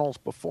flat panels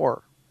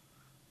before.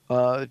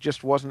 It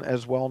just wasn't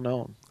as well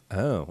known.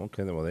 Oh,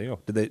 okay. Well, there you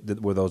go.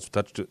 Were those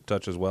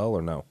touch as well,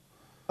 or no?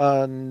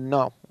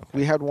 No. Okay.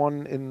 We had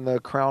one in the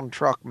Crown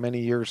truck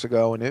many years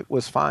ago, and it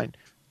was fine.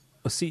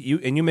 Well, see,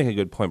 you make a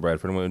good point,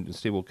 Bradford. And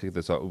Steve, we'll kick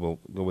this out. We'll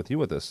go with you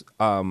with this.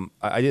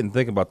 I didn't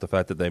think about the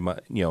fact that they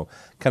might,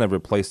 kind of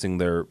replacing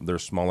their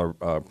smaller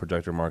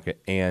projector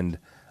market and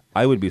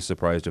I would be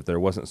surprised if there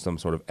wasn't some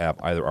sort of app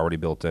either already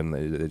built in,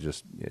 they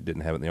just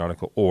didn't have it in the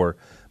article, or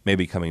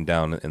maybe coming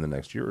down in the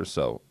next year or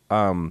so.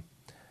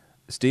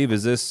 Steve,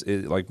 is this,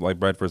 like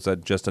Bradford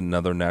said, just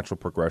another natural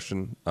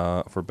progression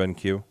for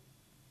BenQ?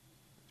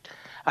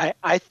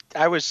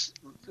 I was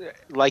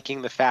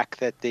liking the fact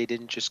that they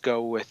didn't just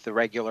go with the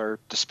regular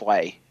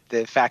display.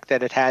 The fact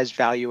that it has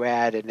value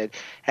add and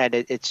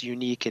it's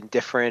unique and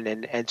different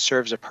and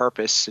serves a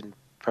purpose and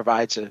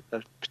provides a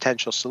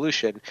potential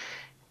solution,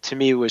 to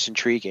me was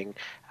intriguing.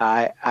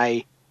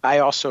 I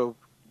also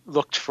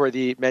looked for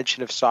the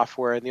mention of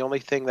software, and the only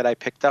thing that I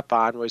picked up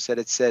on was that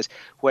it says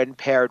when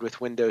paired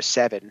with Windows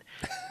 7,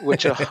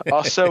 which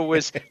also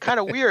was kind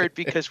of weird,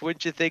 because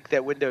wouldn't you think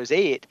that Windows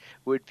 8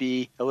 would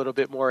be a little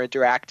bit more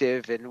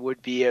interactive and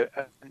would be a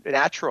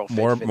natural fit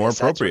more for more this?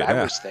 appropriate? That's what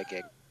I was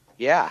thinking.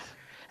 Yeah.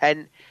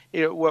 And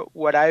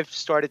what I've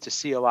started to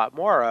see a lot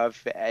more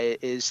of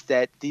is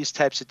that these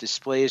types of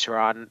displays are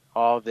on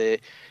all the,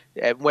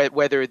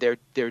 whether they're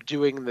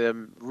doing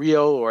them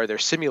real or they're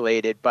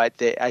simulated,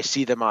 but I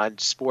see them on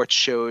sports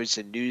shows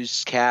and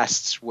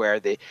newscasts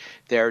where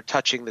they're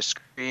touching the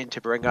screen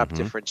to bring up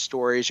different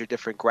stories or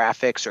different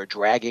graphics or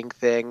dragging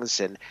things,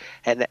 and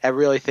I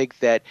really think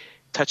that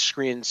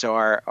touchscreens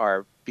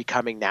are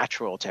becoming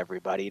natural to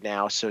everybody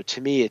now. So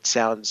to me, it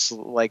sounds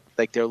like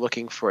they're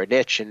looking for a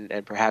niche,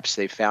 and perhaps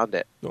they found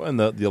it. Well, and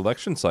the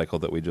election cycle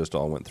that we just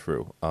all went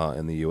through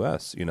in the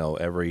U.S.,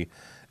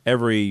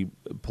 every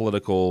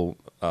political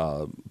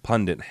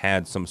pundit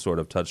had some sort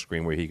of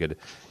touchscreen where he could,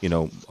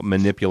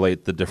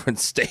 manipulate the different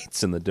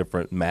states and the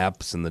different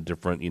maps and the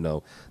different,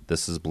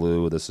 this is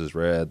blue, this is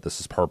red,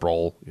 this is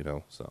purple,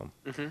 so.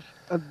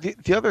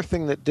 The other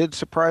thing that did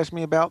surprise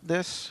me about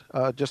this,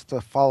 just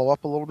to follow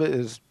up a little bit,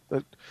 is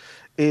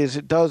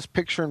it does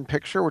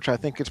picture-in-picture, which I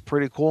think is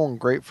pretty cool and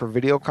great for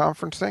video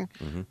conferencing.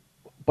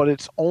 But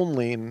it's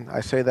only, and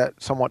I say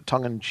that somewhat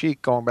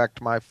tongue-in-cheek, going back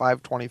to my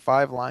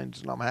 525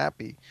 lines, and I'm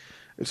happy,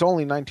 it's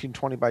only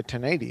 1920 by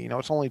 1080.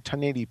 It's only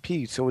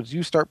 1080p. So as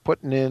you start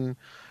putting in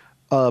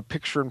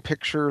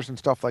picture-in-pictures and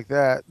stuff like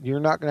that,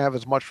 you're not going to have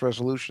as much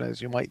resolution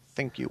as you might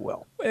think you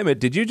will. Wait a minute,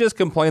 did you just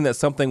complain that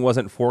something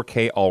wasn't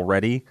 4K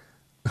already?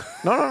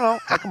 No.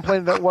 I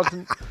complained that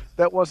wasn't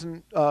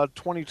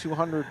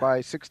 2200 by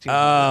 1600.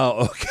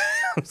 Oh, okay.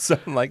 So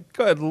I'm like,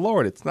 good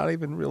Lord, it's not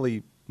even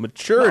really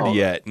matured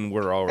yet, and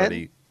we're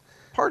already. And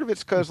part of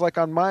it's because, like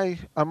on my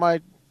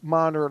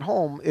monitor at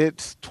home,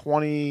 it's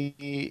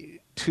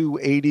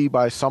 2280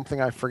 by something,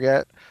 I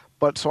forget.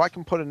 But so I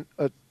can put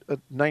a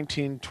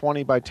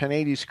 1920 by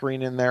 1080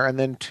 screen in there, and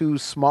then two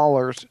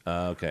smallers.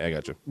 Okay, I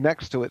got you.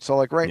 Next to it. So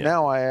like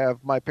now, I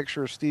have my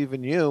picture of Steve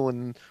and you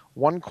in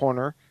one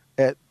corner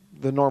at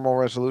the normal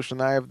resolution.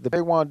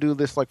 They want to do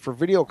this like for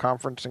video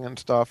conferencing and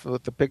stuff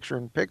with the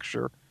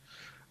picture-in-picture.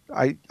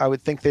 I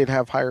would think they'd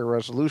have higher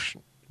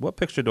resolution. What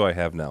picture do I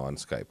have now on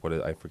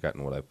Skype? I've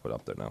forgotten what I put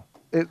up there now.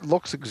 It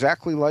looks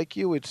exactly like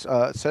you. It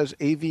says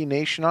AV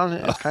Nation on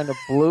it. It's kind of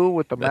blue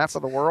with the map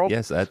of the world.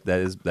 Yes,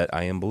 that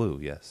I am blue.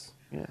 Yes.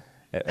 Yeah.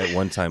 At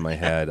one time, I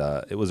had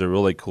it was a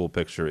really cool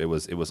picture. It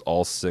was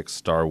all 6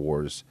 Star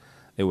Wars.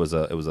 It was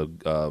a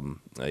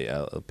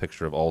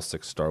picture of all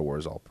 6 Star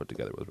Wars all put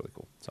together. It was really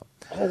cool. So.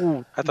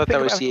 Oh, I thought that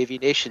was the AV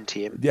Nation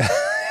team. Yeah.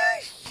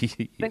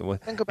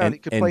 Think about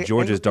it. And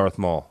George's Darth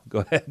Maul. Go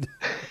ahead.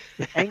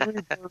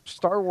 Angry Birds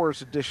Star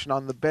Wars edition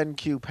on the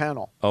BenQ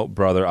panel. Oh,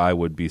 brother, I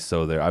would be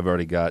so there. I've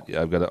got it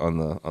on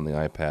the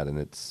iPad, and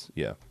it's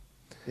Yeah.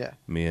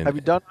 Man, have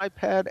you done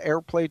iPad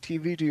AirPlay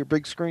TV to your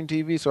big screen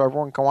TV so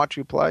everyone can watch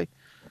you play?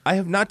 I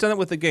have not done it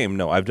with the game.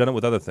 No, I've done it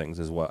with other things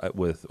as well.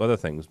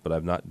 But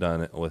I've not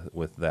done it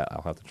with that.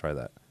 I'll have to try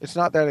that. It's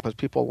not that because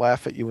people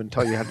laugh at you and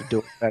tell you how to do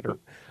it better.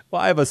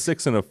 Well, I have a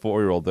 6 and a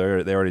 4-year-old.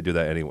 They already do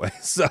that anyway.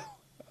 So,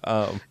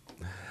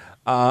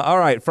 all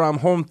right. From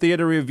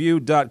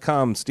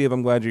HomeTheaterReview.com, Steve,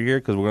 I'm glad you're here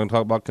because we're going to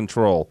talk about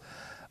Control.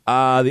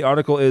 The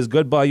article is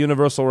Goodbye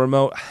Universal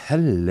Remote.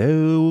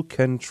 Hello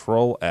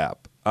Control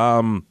app.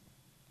 A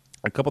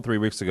couple 3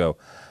 weeks ago,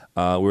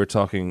 we were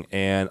talking,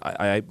 and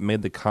I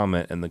made the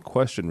comment and the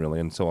question really,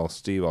 and so I'll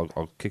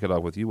kick it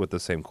off with you with the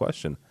same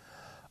question.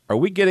 Are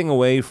we getting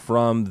away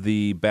from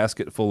the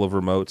basket full of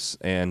remotes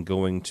and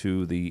going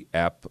to the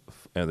app,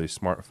 the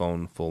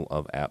smartphone full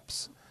of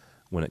apps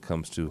when it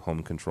comes to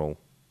home control?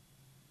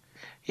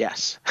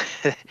 Yes,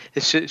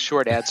 it's a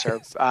short answer.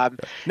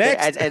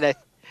 Next.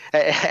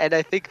 And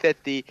I think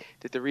that the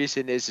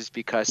reason is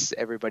because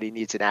everybody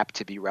needs an app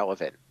to be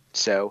relevant.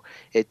 So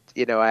I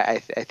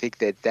think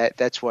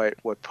that's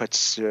what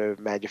puts a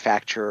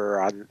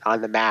manufacturer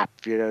on the map.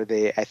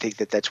 I think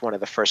that's one of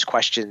the first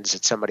questions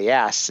that somebody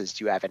asks is,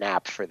 do you have an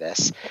app for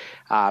this?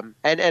 And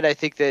I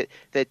think that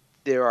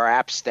there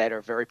are apps that are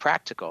very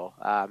practical.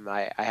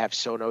 I have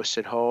Sonos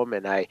at home,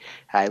 and I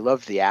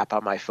love the app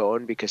on my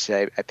phone because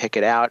I pick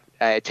it out.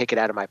 I take it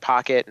out of my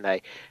pocket, and I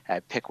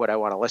pick what I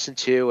want to listen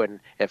to. And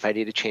if I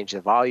need to change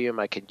the volume,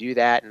 I can do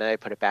that, and then I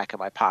put it back in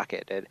my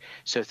pocket. And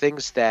so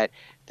things that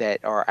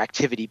are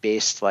activity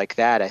based like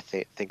that, I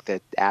think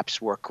that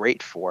apps work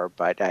great for.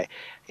 But I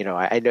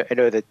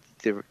know that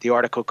the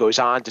article goes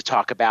on to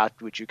talk about,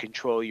 would you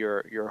control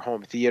your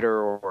home theater,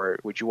 or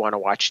would you want to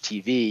watch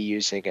TV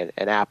using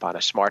an app on a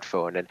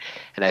smartphone?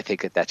 And I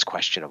think that's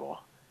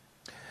questionable.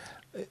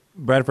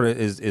 Bradford,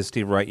 is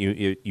Steve right?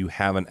 You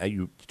haven't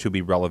to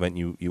be relevant.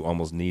 You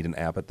almost need an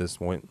app at this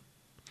point.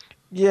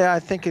 Yeah, I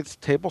think it's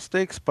table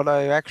stakes, but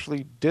I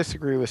actually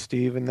disagree with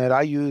Steve in that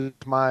I use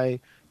my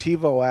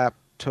TiVo app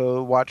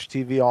to watch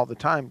TV all the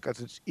time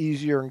because it's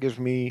easier and gives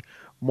me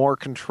more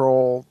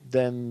control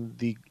than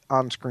the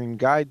on-screen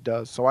guide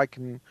does. So I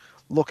can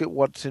look at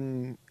what's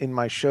in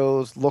my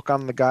shows, look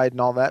on the guide and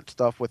all that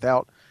stuff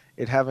without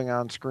it having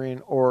on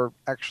screen, or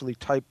actually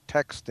type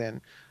text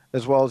in,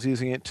 as well as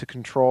using it to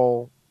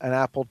control an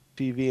Apple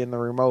TV in the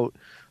remote.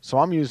 So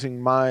I'm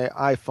using my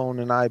iPhone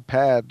and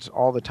iPads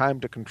all the time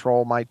to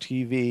control my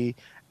TV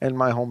and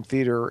my home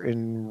theater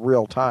in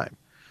real time.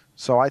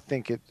 So I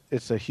think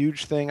it's a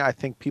huge thing. I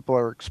think people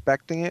are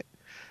expecting it.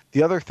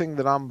 The other thing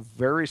that I'm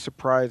very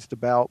surprised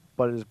about,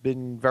 but has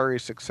been very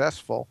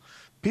successful,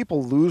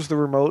 people lose the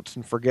remotes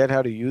and forget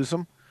how to use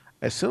them.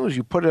 As soon as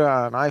you put it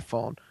on an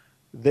iPhone,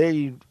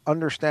 they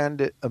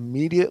understand it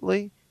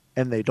immediately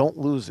and they don't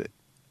lose it.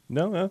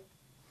 No.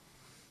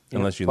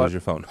 Unless you lose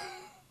your phone.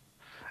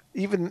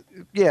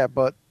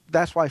 But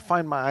that's why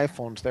Find My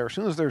iPhone's there. As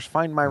soon as there's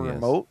Find My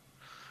Remote.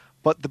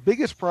 But the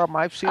biggest problem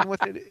I've seen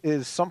with it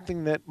is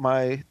something that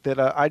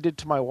I did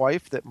to my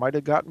wife that might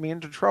have gotten me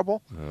into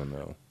trouble. Oh,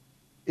 no.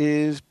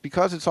 Is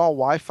because it's all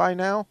Wi-Fi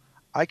now,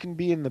 I can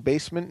be in the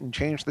basement and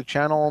change the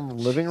channel in the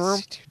living room.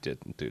 You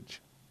didn't, did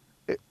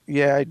you?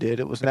 Yeah, I did.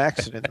 It was an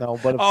accident, though.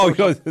 But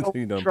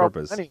you know, on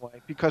purpose.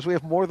 Anyway, because we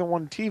have more than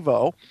one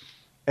TiVo,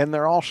 and they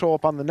all show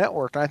up on the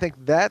network. And I think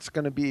that's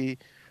going to be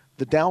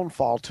the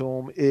downfall to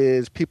them,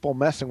 is people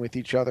messing with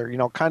each other. You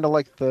know, kind of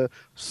like the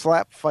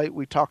slap fight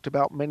we talked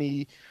about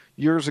many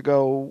years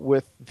ago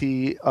with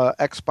the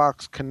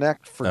Xbox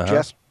Connect for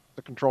just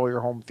to control your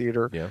home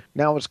theater. Yeah.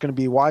 Now it's going to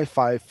be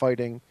Wi-Fi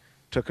fighting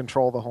to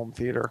control the home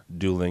theater.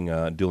 Dueling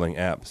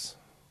apps.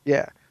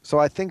 Yeah. So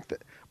I think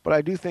that, but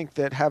I do think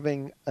that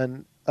having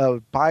a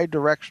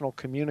bi-directional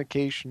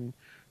communication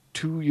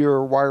to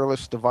your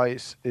wireless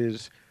device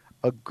is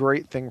a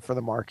great thing for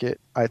the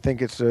market. I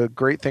think it's a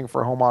great thing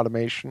for home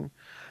automation,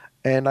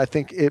 and I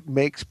think it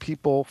makes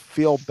people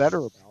feel better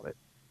about it.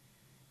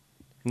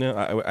 No,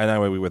 I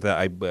agree with that.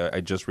 I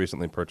just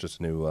recently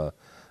purchased a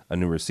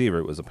new receiver.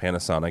 It was a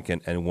Panasonic,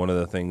 and one of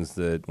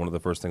the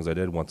first things I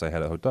did once I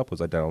had it hooked up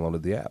was I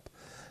downloaded the app.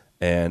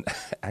 And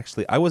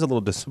actually, I was a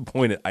little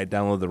disappointed. I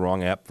downloaded the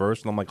wrong app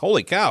first, and I'm like,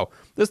 holy cow,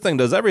 this thing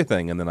does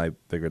everything. And then I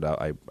figured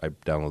out I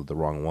downloaded the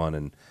wrong one,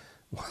 and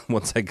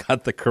once I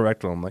got the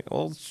correct one, I'm like,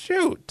 oh,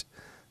 shoot.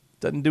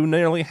 Doesn't do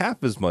nearly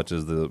half as much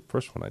as the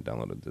first one I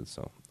downloaded did,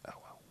 so, oh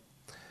well.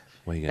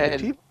 What are you gonna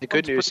do? And the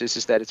good news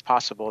is that it's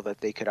possible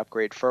that they could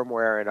upgrade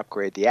firmware and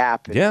upgrade the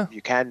app, and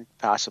you can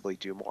possibly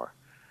do more.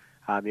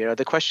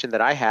 The question that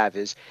I have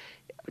is,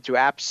 do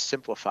apps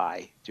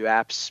simplify? Do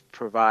apps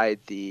provide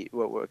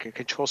what a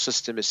control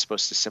system is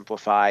supposed to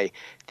simplify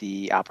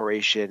the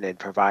operation and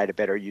provide a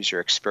better user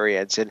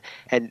experience? And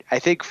I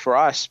think for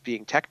us,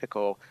 being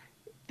technical,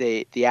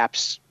 the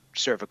apps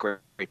serve a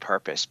great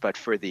purpose. But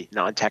for the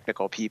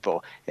non-technical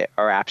people,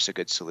 are apps a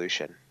good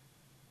solution?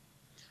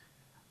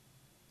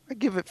 I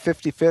give it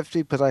 50-50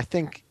 because I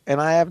think,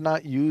 and I have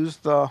not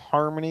used the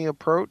Harmony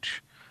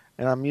approach,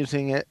 and I'm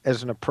using it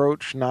as an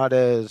approach, not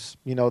as,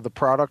 the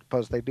product,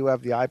 because they do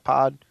have the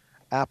iPod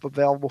app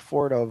available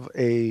for it of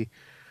a,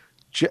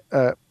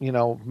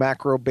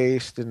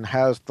 macro-based and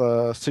has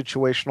the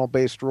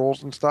situational-based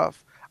rules and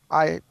stuff.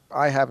 I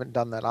haven't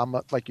done that.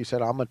 Like you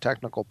said, I'm a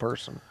technical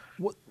person.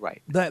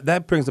 Right.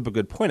 That brings up a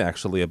good point,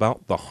 actually,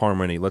 about the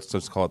Harmony. Let's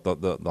just call it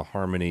the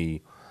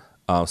Harmony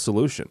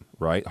solution,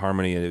 right?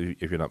 Harmony,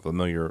 if you're not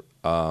familiar,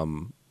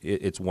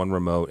 it's one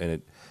remote,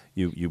 and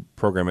you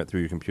program it through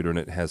your computer, and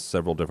it has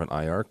several different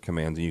IR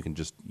commands, and you can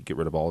just get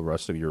rid of all the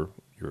rest of your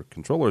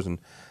controllers and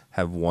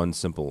have one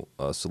simple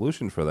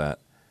solution for that.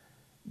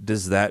 Do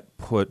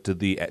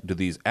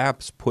these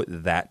apps put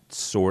that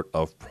sort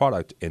of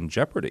product in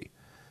jeopardy?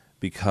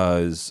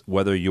 Because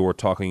whether you're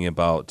talking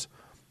about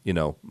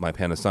my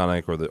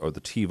Panasonic or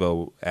the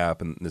TiVo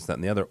app and this, that,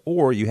 and the other,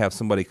 or you have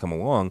somebody come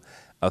along,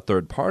 a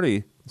third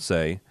party,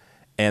 say,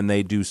 and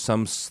they do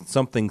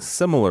something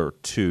similar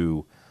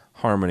to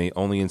Harmony,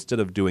 only instead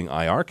of doing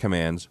IR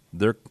commands,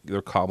 they're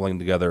cobbling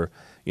together,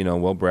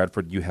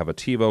 Bradford, you have a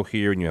TiVo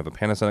here, and you have a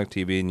Panasonic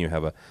TV, and you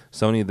have a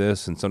Sony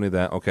this and Sony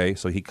that. Okay,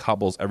 so he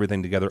cobbles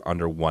everything together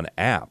under one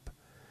app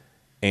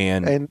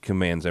and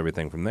commands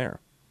everything from there.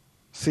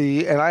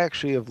 See, and I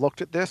actually have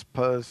looked at this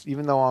because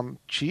even though I'm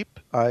cheap,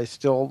 I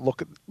still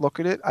look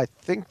at it. I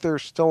think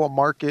there's still a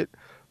market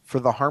for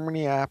the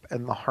Harmony app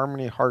and the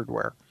Harmony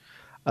hardware.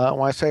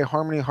 When I say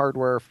Harmony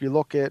hardware, if you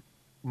look at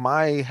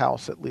my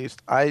house at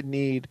least, I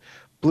need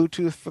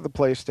Bluetooth for the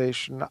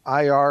PlayStation,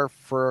 IR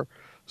for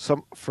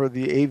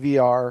the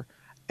AVR,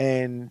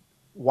 and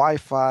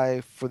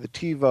Wi-Fi for the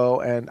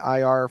TiVo, and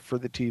IR for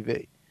the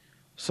TV.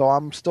 So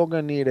I'm still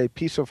going to need a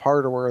piece of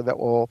hardware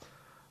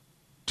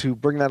to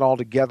bring that all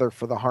together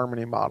for the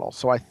Harmony model.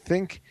 So I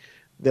think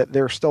that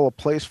there's still a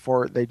place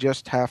for it. They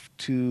just have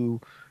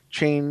to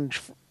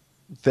change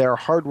their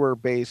hardware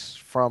base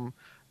from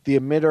the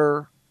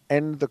emitter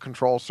and the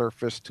control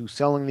surface to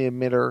selling the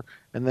emitter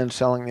and then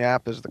selling the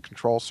app as the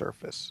control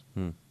surface.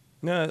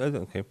 Yeah,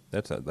 okay,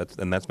 that's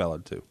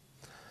valid too.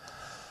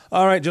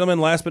 All right, gentlemen.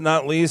 Last but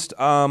not least,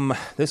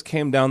 this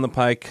came down the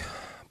pike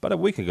about a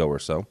week ago or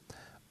so.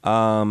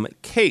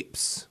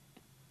 Capes.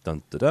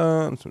 Dun, dun,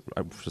 dun.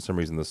 For some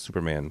reason, the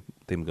Superman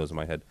theme goes in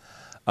my head.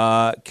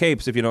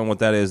 Capes, if you don't know what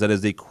that is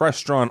the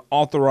Crestron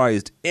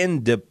Authorized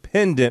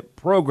Independent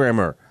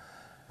Programmer.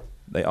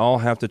 They all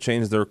have to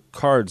change their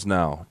cards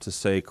now to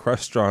say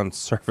Crestron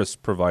Service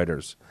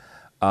Providers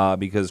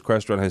because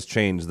Crestron has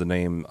changed the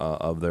name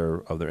of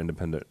their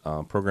independent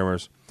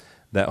programmers.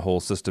 That whole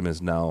system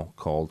is now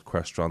called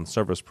Crestron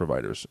Service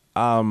Providers.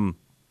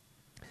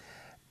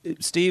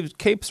 Steve,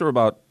 Capes are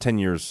about 10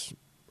 years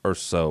or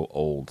so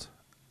old.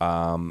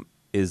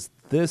 Is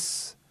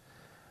this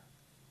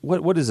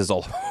what is this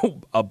all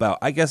about?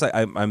 I guess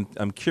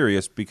I'm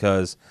curious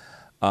because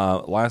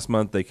last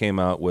month they came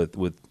out with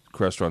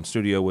Crestron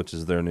Studio, which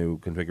is their new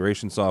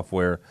configuration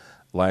software.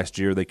 Last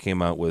year they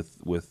came out with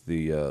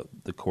the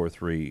Core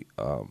 3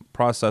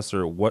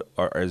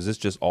 processor. Is this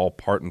just all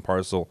part and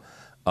parcel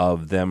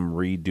of them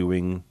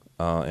redoing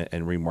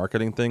and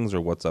remarketing things,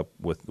 or what's up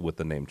with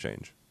the name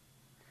change?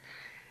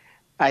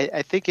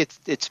 I think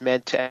it's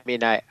meant to. I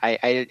mean,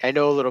 I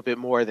know a little bit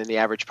more than the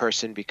average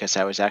person because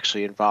I was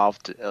actually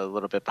involved a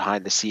little bit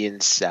behind the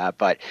scenes,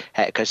 but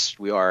because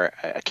we are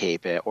a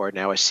CAPE or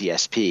now a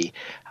CSP,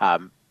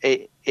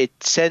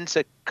 it sends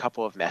a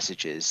couple of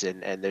messages,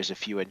 and there's a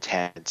few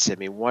intents. I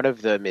mean, one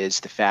of them is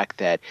the fact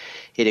that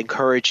it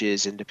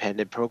encourages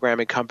independent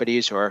programming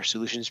companies or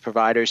solutions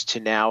providers to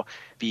now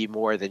be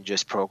more than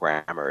just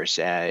programmers.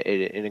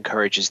 It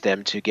encourages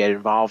them to get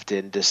involved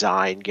in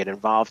design, get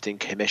involved in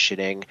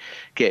commissioning,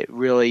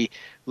 really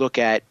look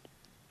at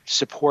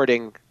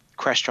supporting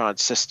Crestron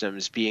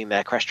systems, being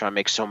that Crestron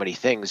makes so many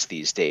things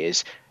these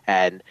days,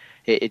 and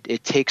it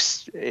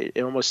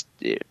almost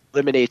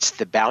eliminates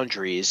the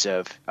boundaries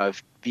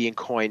of being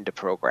coined a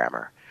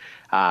programmer,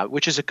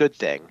 which is a good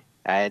thing.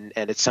 And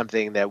it's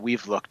something that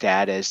we've looked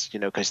at as,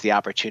 because the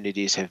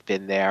opportunities have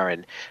been there,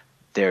 and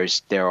there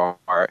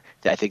are,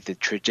 I think the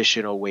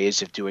traditional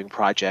ways of doing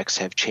projects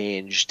have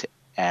changed,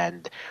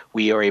 and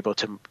we are able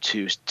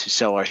to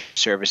sell our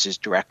services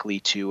directly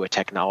to a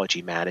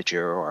technology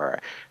manager or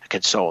a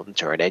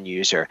consultant or an end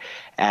user.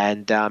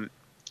 And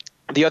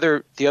the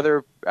other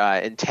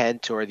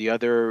intent or the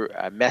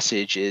other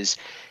message is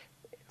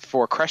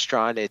for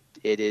Crestron,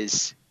 it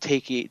is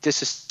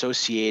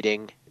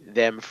disassociating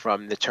them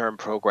from the term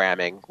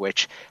programming,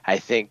 which I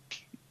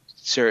think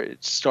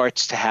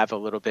starts to have a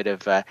little bit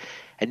of a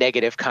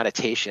negative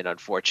connotation,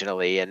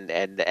 unfortunately, and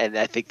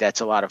I think that's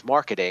a lot of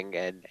marketing,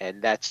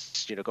 and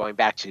that's going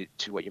back to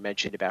what you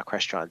mentioned about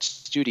Crestron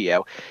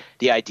Studio,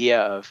 the idea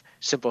of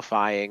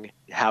simplifying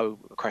how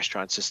a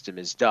Crestron system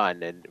is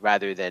done, and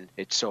rather than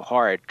it's so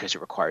hard because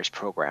it requires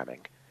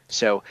programming.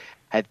 So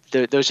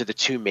those are the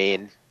two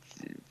main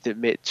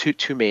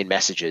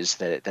messages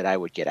that I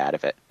would get out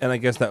of it. And I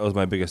guess that was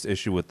my biggest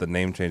issue with the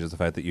name change, is the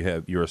fact that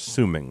you're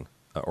assuming,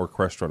 or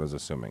Crestron is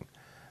assuming,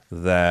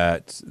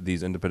 that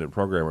these independent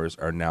programmers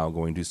are now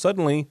going to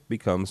suddenly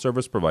become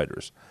service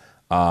providers.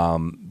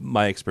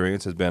 My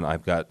experience has been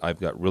I've got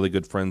really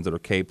good friends that are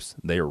Capes.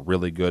 They are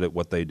really good at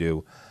what they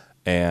do,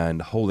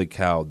 and holy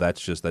cow,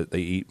 that's just that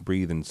they eat,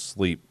 breathe, and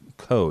sleep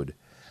code.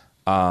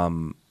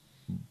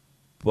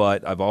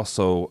 But I've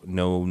also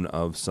known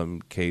of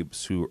some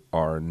Capes who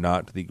are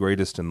not the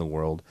greatest in the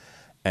world,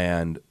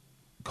 and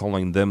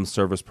calling them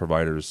service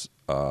providers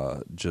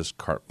just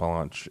carte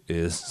blanche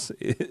is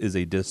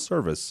a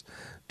disservice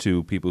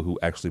to people who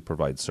actually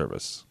provide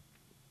service.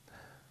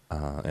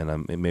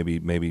 And maybe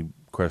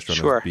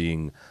Crestron is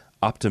being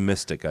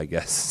optimistic, I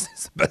guess,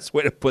 is the best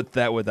way to put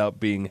that without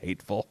being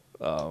hateful.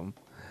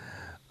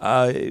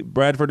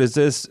 Bradford, is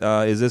this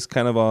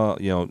kind of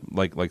a,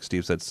 like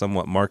Steve said,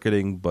 somewhat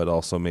marketing, but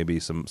also maybe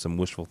some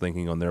wishful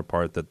thinking on their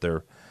part that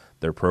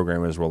their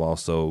programmers will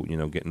also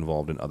get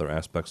involved in other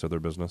aspects of their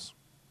business?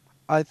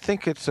 I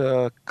think it's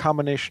a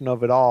combination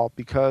of it all,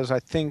 because I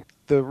think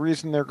the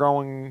reason they're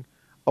going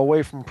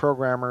away from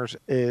programmers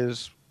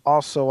is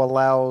also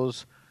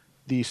allows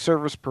the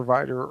service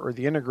provider or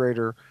the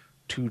integrator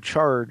to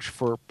charge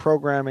for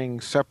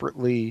programming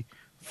separately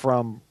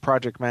from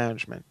project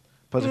management.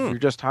 Because if you're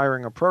just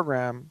hiring a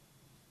program,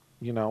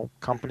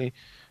 company,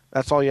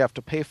 that's all you have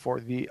to pay for.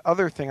 The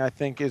other thing I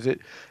think is it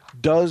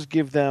does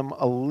give them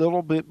a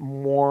little bit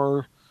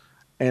more,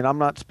 and I'm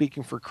not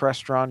speaking for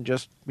Crestron,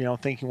 just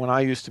thinking when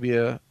I used to be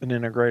an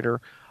integrator,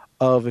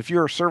 of if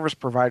you're a service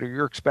provider,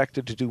 you're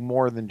expected to do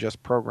more than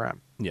just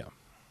program. Yeah.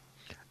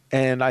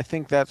 And I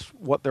think that's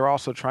what they're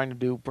also trying to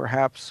do.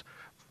 Perhaps,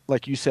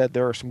 like you said,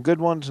 there are some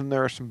good ones and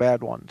there are some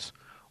bad ones.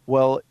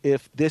 Well,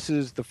 if this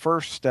is the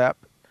first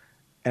step,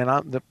 and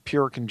I'm the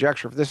pure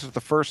conjecture, if this is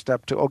the first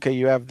step to, okay,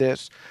 you have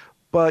this,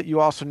 but you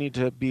also need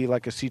to be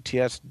like a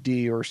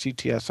CTSD or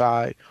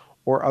CTSI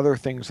or other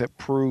things that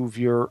prove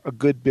you're a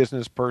good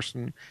business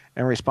person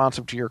and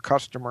responsive to your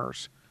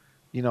customers,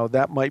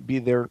 that might be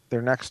their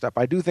next step.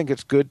 I do think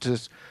it's good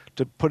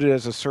to put it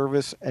as a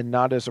service and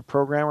not as a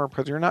programmer,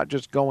 because you're not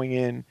just going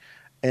in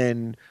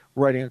and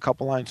writing a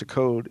couple lines of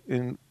code.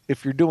 And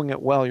if you're doing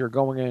it well, you're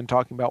going in and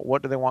talking about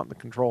what do they want the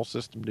control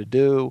system to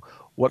do,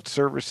 what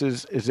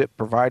services is it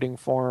providing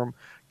for them,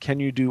 can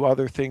you do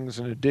other things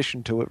in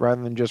addition to it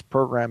rather than just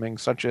programming,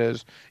 such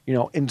as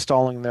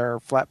installing their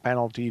flat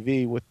panel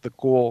TV with the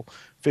cool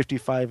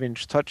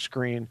 55-inch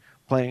touchscreen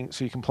playing,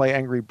 so you can play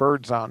Angry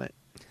Birds on it,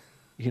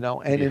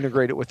 and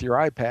integrate it with your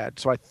iPad.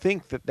 So I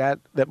think that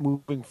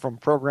moving from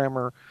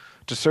programmer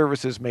to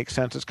services makes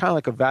sense. It's kind of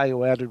like a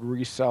value-added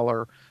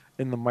reseller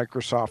in the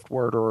Microsoft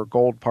Word or a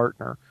gold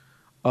partner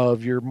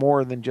of you're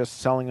more than just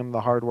selling them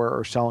the hardware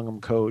or selling them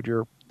code.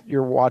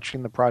 You're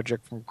watching the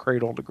project from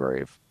cradle to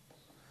grave.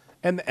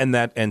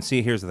 And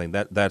see, here's the thing,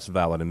 that's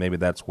valid, and maybe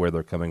that's where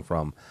they're coming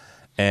from.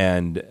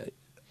 And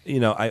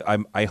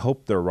I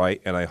hope they're right,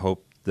 and I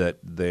hope that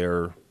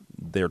their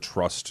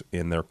trust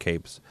in their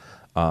capes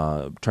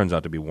turns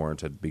out to be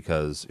warranted,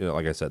 because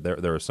like I said,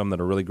 there are some that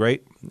are really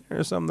great. There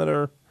are some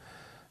that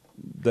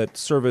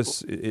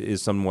service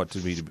is somewhat to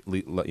be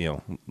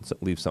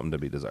leave something to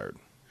be desired.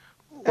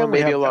 Well,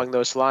 maybe along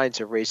those lines,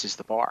 it raises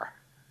the bar.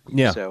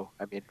 Yeah. So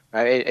I mean,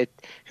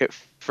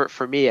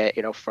 for me,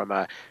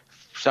 from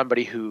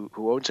somebody who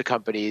owns a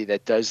company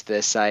that does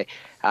this, I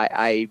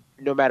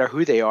no matter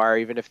who they are,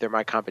 even if they're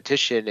my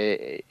competition,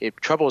 it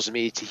troubles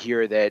me to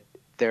hear that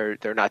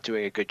they're not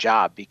doing a good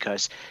job,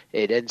 because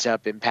it ends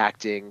up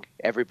impacting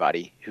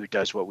everybody who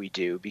does what we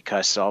do,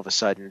 because all of a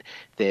sudden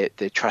the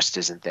trust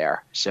isn't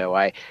there. So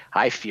I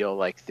feel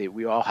like that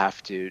we all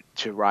have to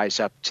rise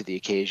up to the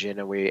occasion,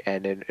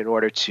 and in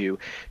order to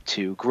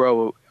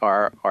grow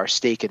our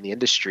stake in the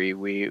industry,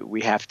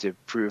 we have to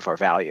prove our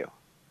value.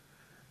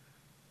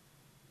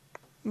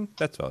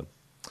 That's valid.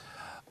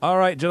 All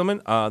right,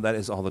 gentlemen, that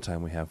is all the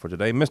time we have for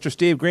today. Mr.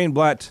 Steve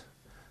Greenblatt,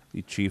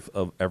 the chief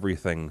of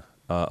everything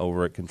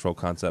over at Control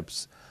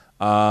Concepts.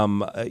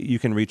 You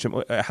can reach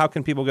him. How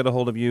can people get a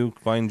hold of you,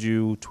 find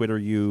you, Twitter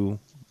you,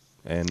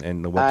 and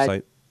the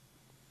website?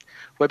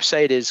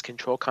 Website is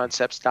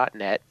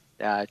controlconcepts.net.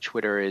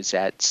 Twitter is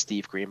at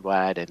Steve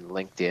Greenblatt, and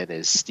LinkedIn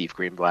is Steve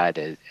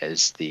Greenblatt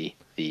as the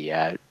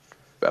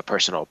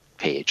personal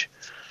page.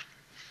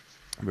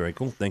 Very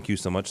cool. Thank you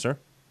so much, sir.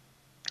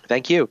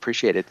 Thank you.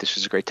 Appreciate it. This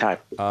was a great time.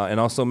 And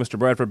also Mr.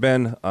 Bradford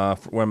Ben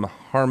from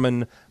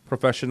Harman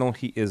Professional.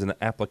 He is an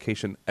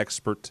application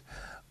expert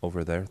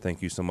over there.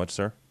 Thank you so much,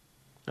 sir.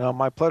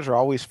 My pleasure.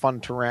 Always fun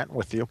to rant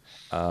with you.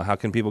 How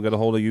can people get a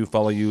hold of you,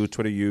 follow you,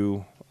 Twitter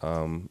you,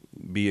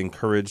 be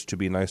encouraged to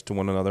be nice to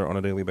one another on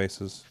a daily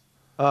basis?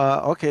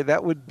 Okay,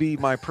 that would be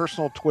my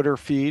personal Twitter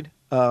feed.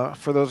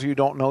 For those of you who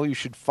don't know, you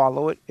should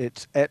follow it.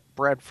 It's at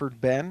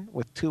Bradford Ben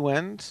with 2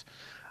 N's.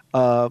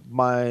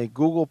 My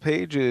Google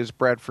page is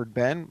Bradford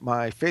Ben.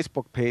 My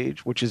Facebook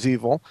page, which is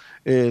evil,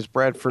 is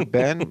Bradford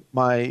Ben.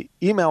 My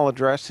email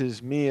address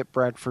is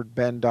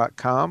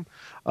me@bradfordben.com.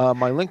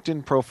 My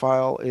LinkedIn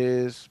profile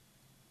is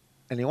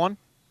anyone?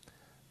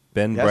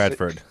 Ben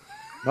Bradford.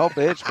 Nope,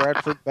 it's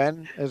Bradford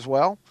Ben as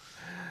well.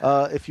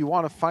 If you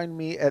want to find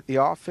me at the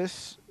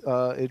office,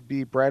 it'd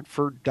be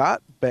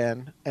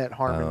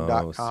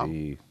bradford.ben@harman.com. Oh,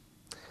 see.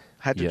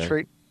 Had to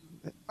trade.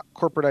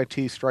 Corporate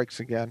IT strikes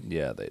again.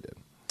 Yeah, they did.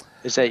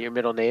 Is that your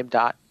middle name,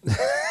 Dot?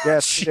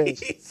 Yes,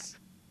 it is.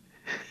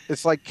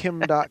 It's like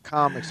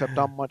Kim.com, except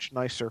I'm much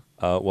nicer.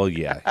 Well,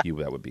 yeah,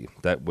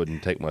 that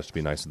wouldn't take much to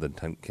be nicer than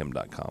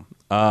Kim.com.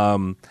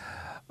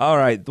 All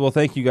right. Well,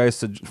 thank you guys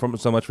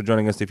so much for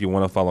joining us. If you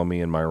want to follow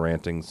me in my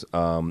rantings,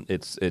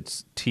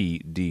 it's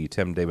TD,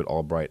 Tim David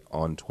Albright,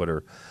 on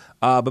Twitter.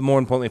 But more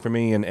importantly for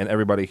me and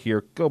everybody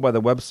here, go by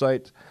the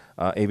website,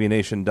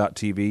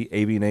 avnation.tv,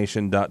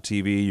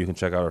 avnation.tv. You can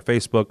check out our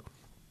Facebook,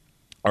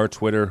 our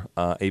Twitter,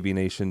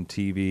 AVNation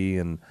TV,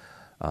 and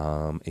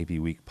AV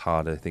Week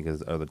Pod, I think,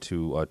 are the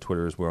two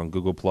Twitters. We're on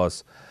Google+,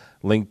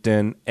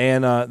 LinkedIn,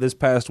 and this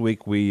past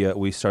week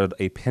we started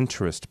a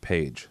Pinterest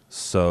page.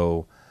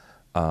 So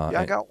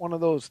I got one of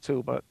those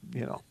too, but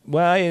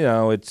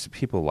well, it's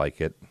people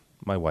like it.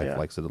 My wife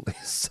likes it at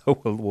least.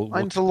 So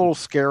mine's a little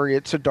scary.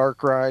 It's a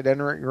dark ride.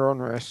 Enter at your own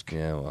risk.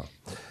 Yeah, well,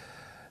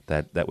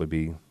 that would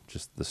be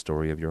just the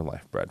story of your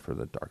life, Bradford,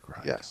 the dark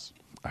ride. Yes.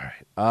 All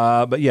right.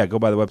 But yeah, go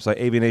by the website,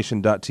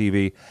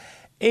 avnation.tv,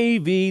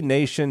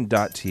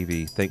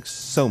 avnation.tv. Thanks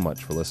so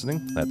much for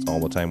listening. That's all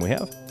the time we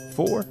have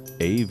for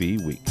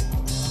AV Week.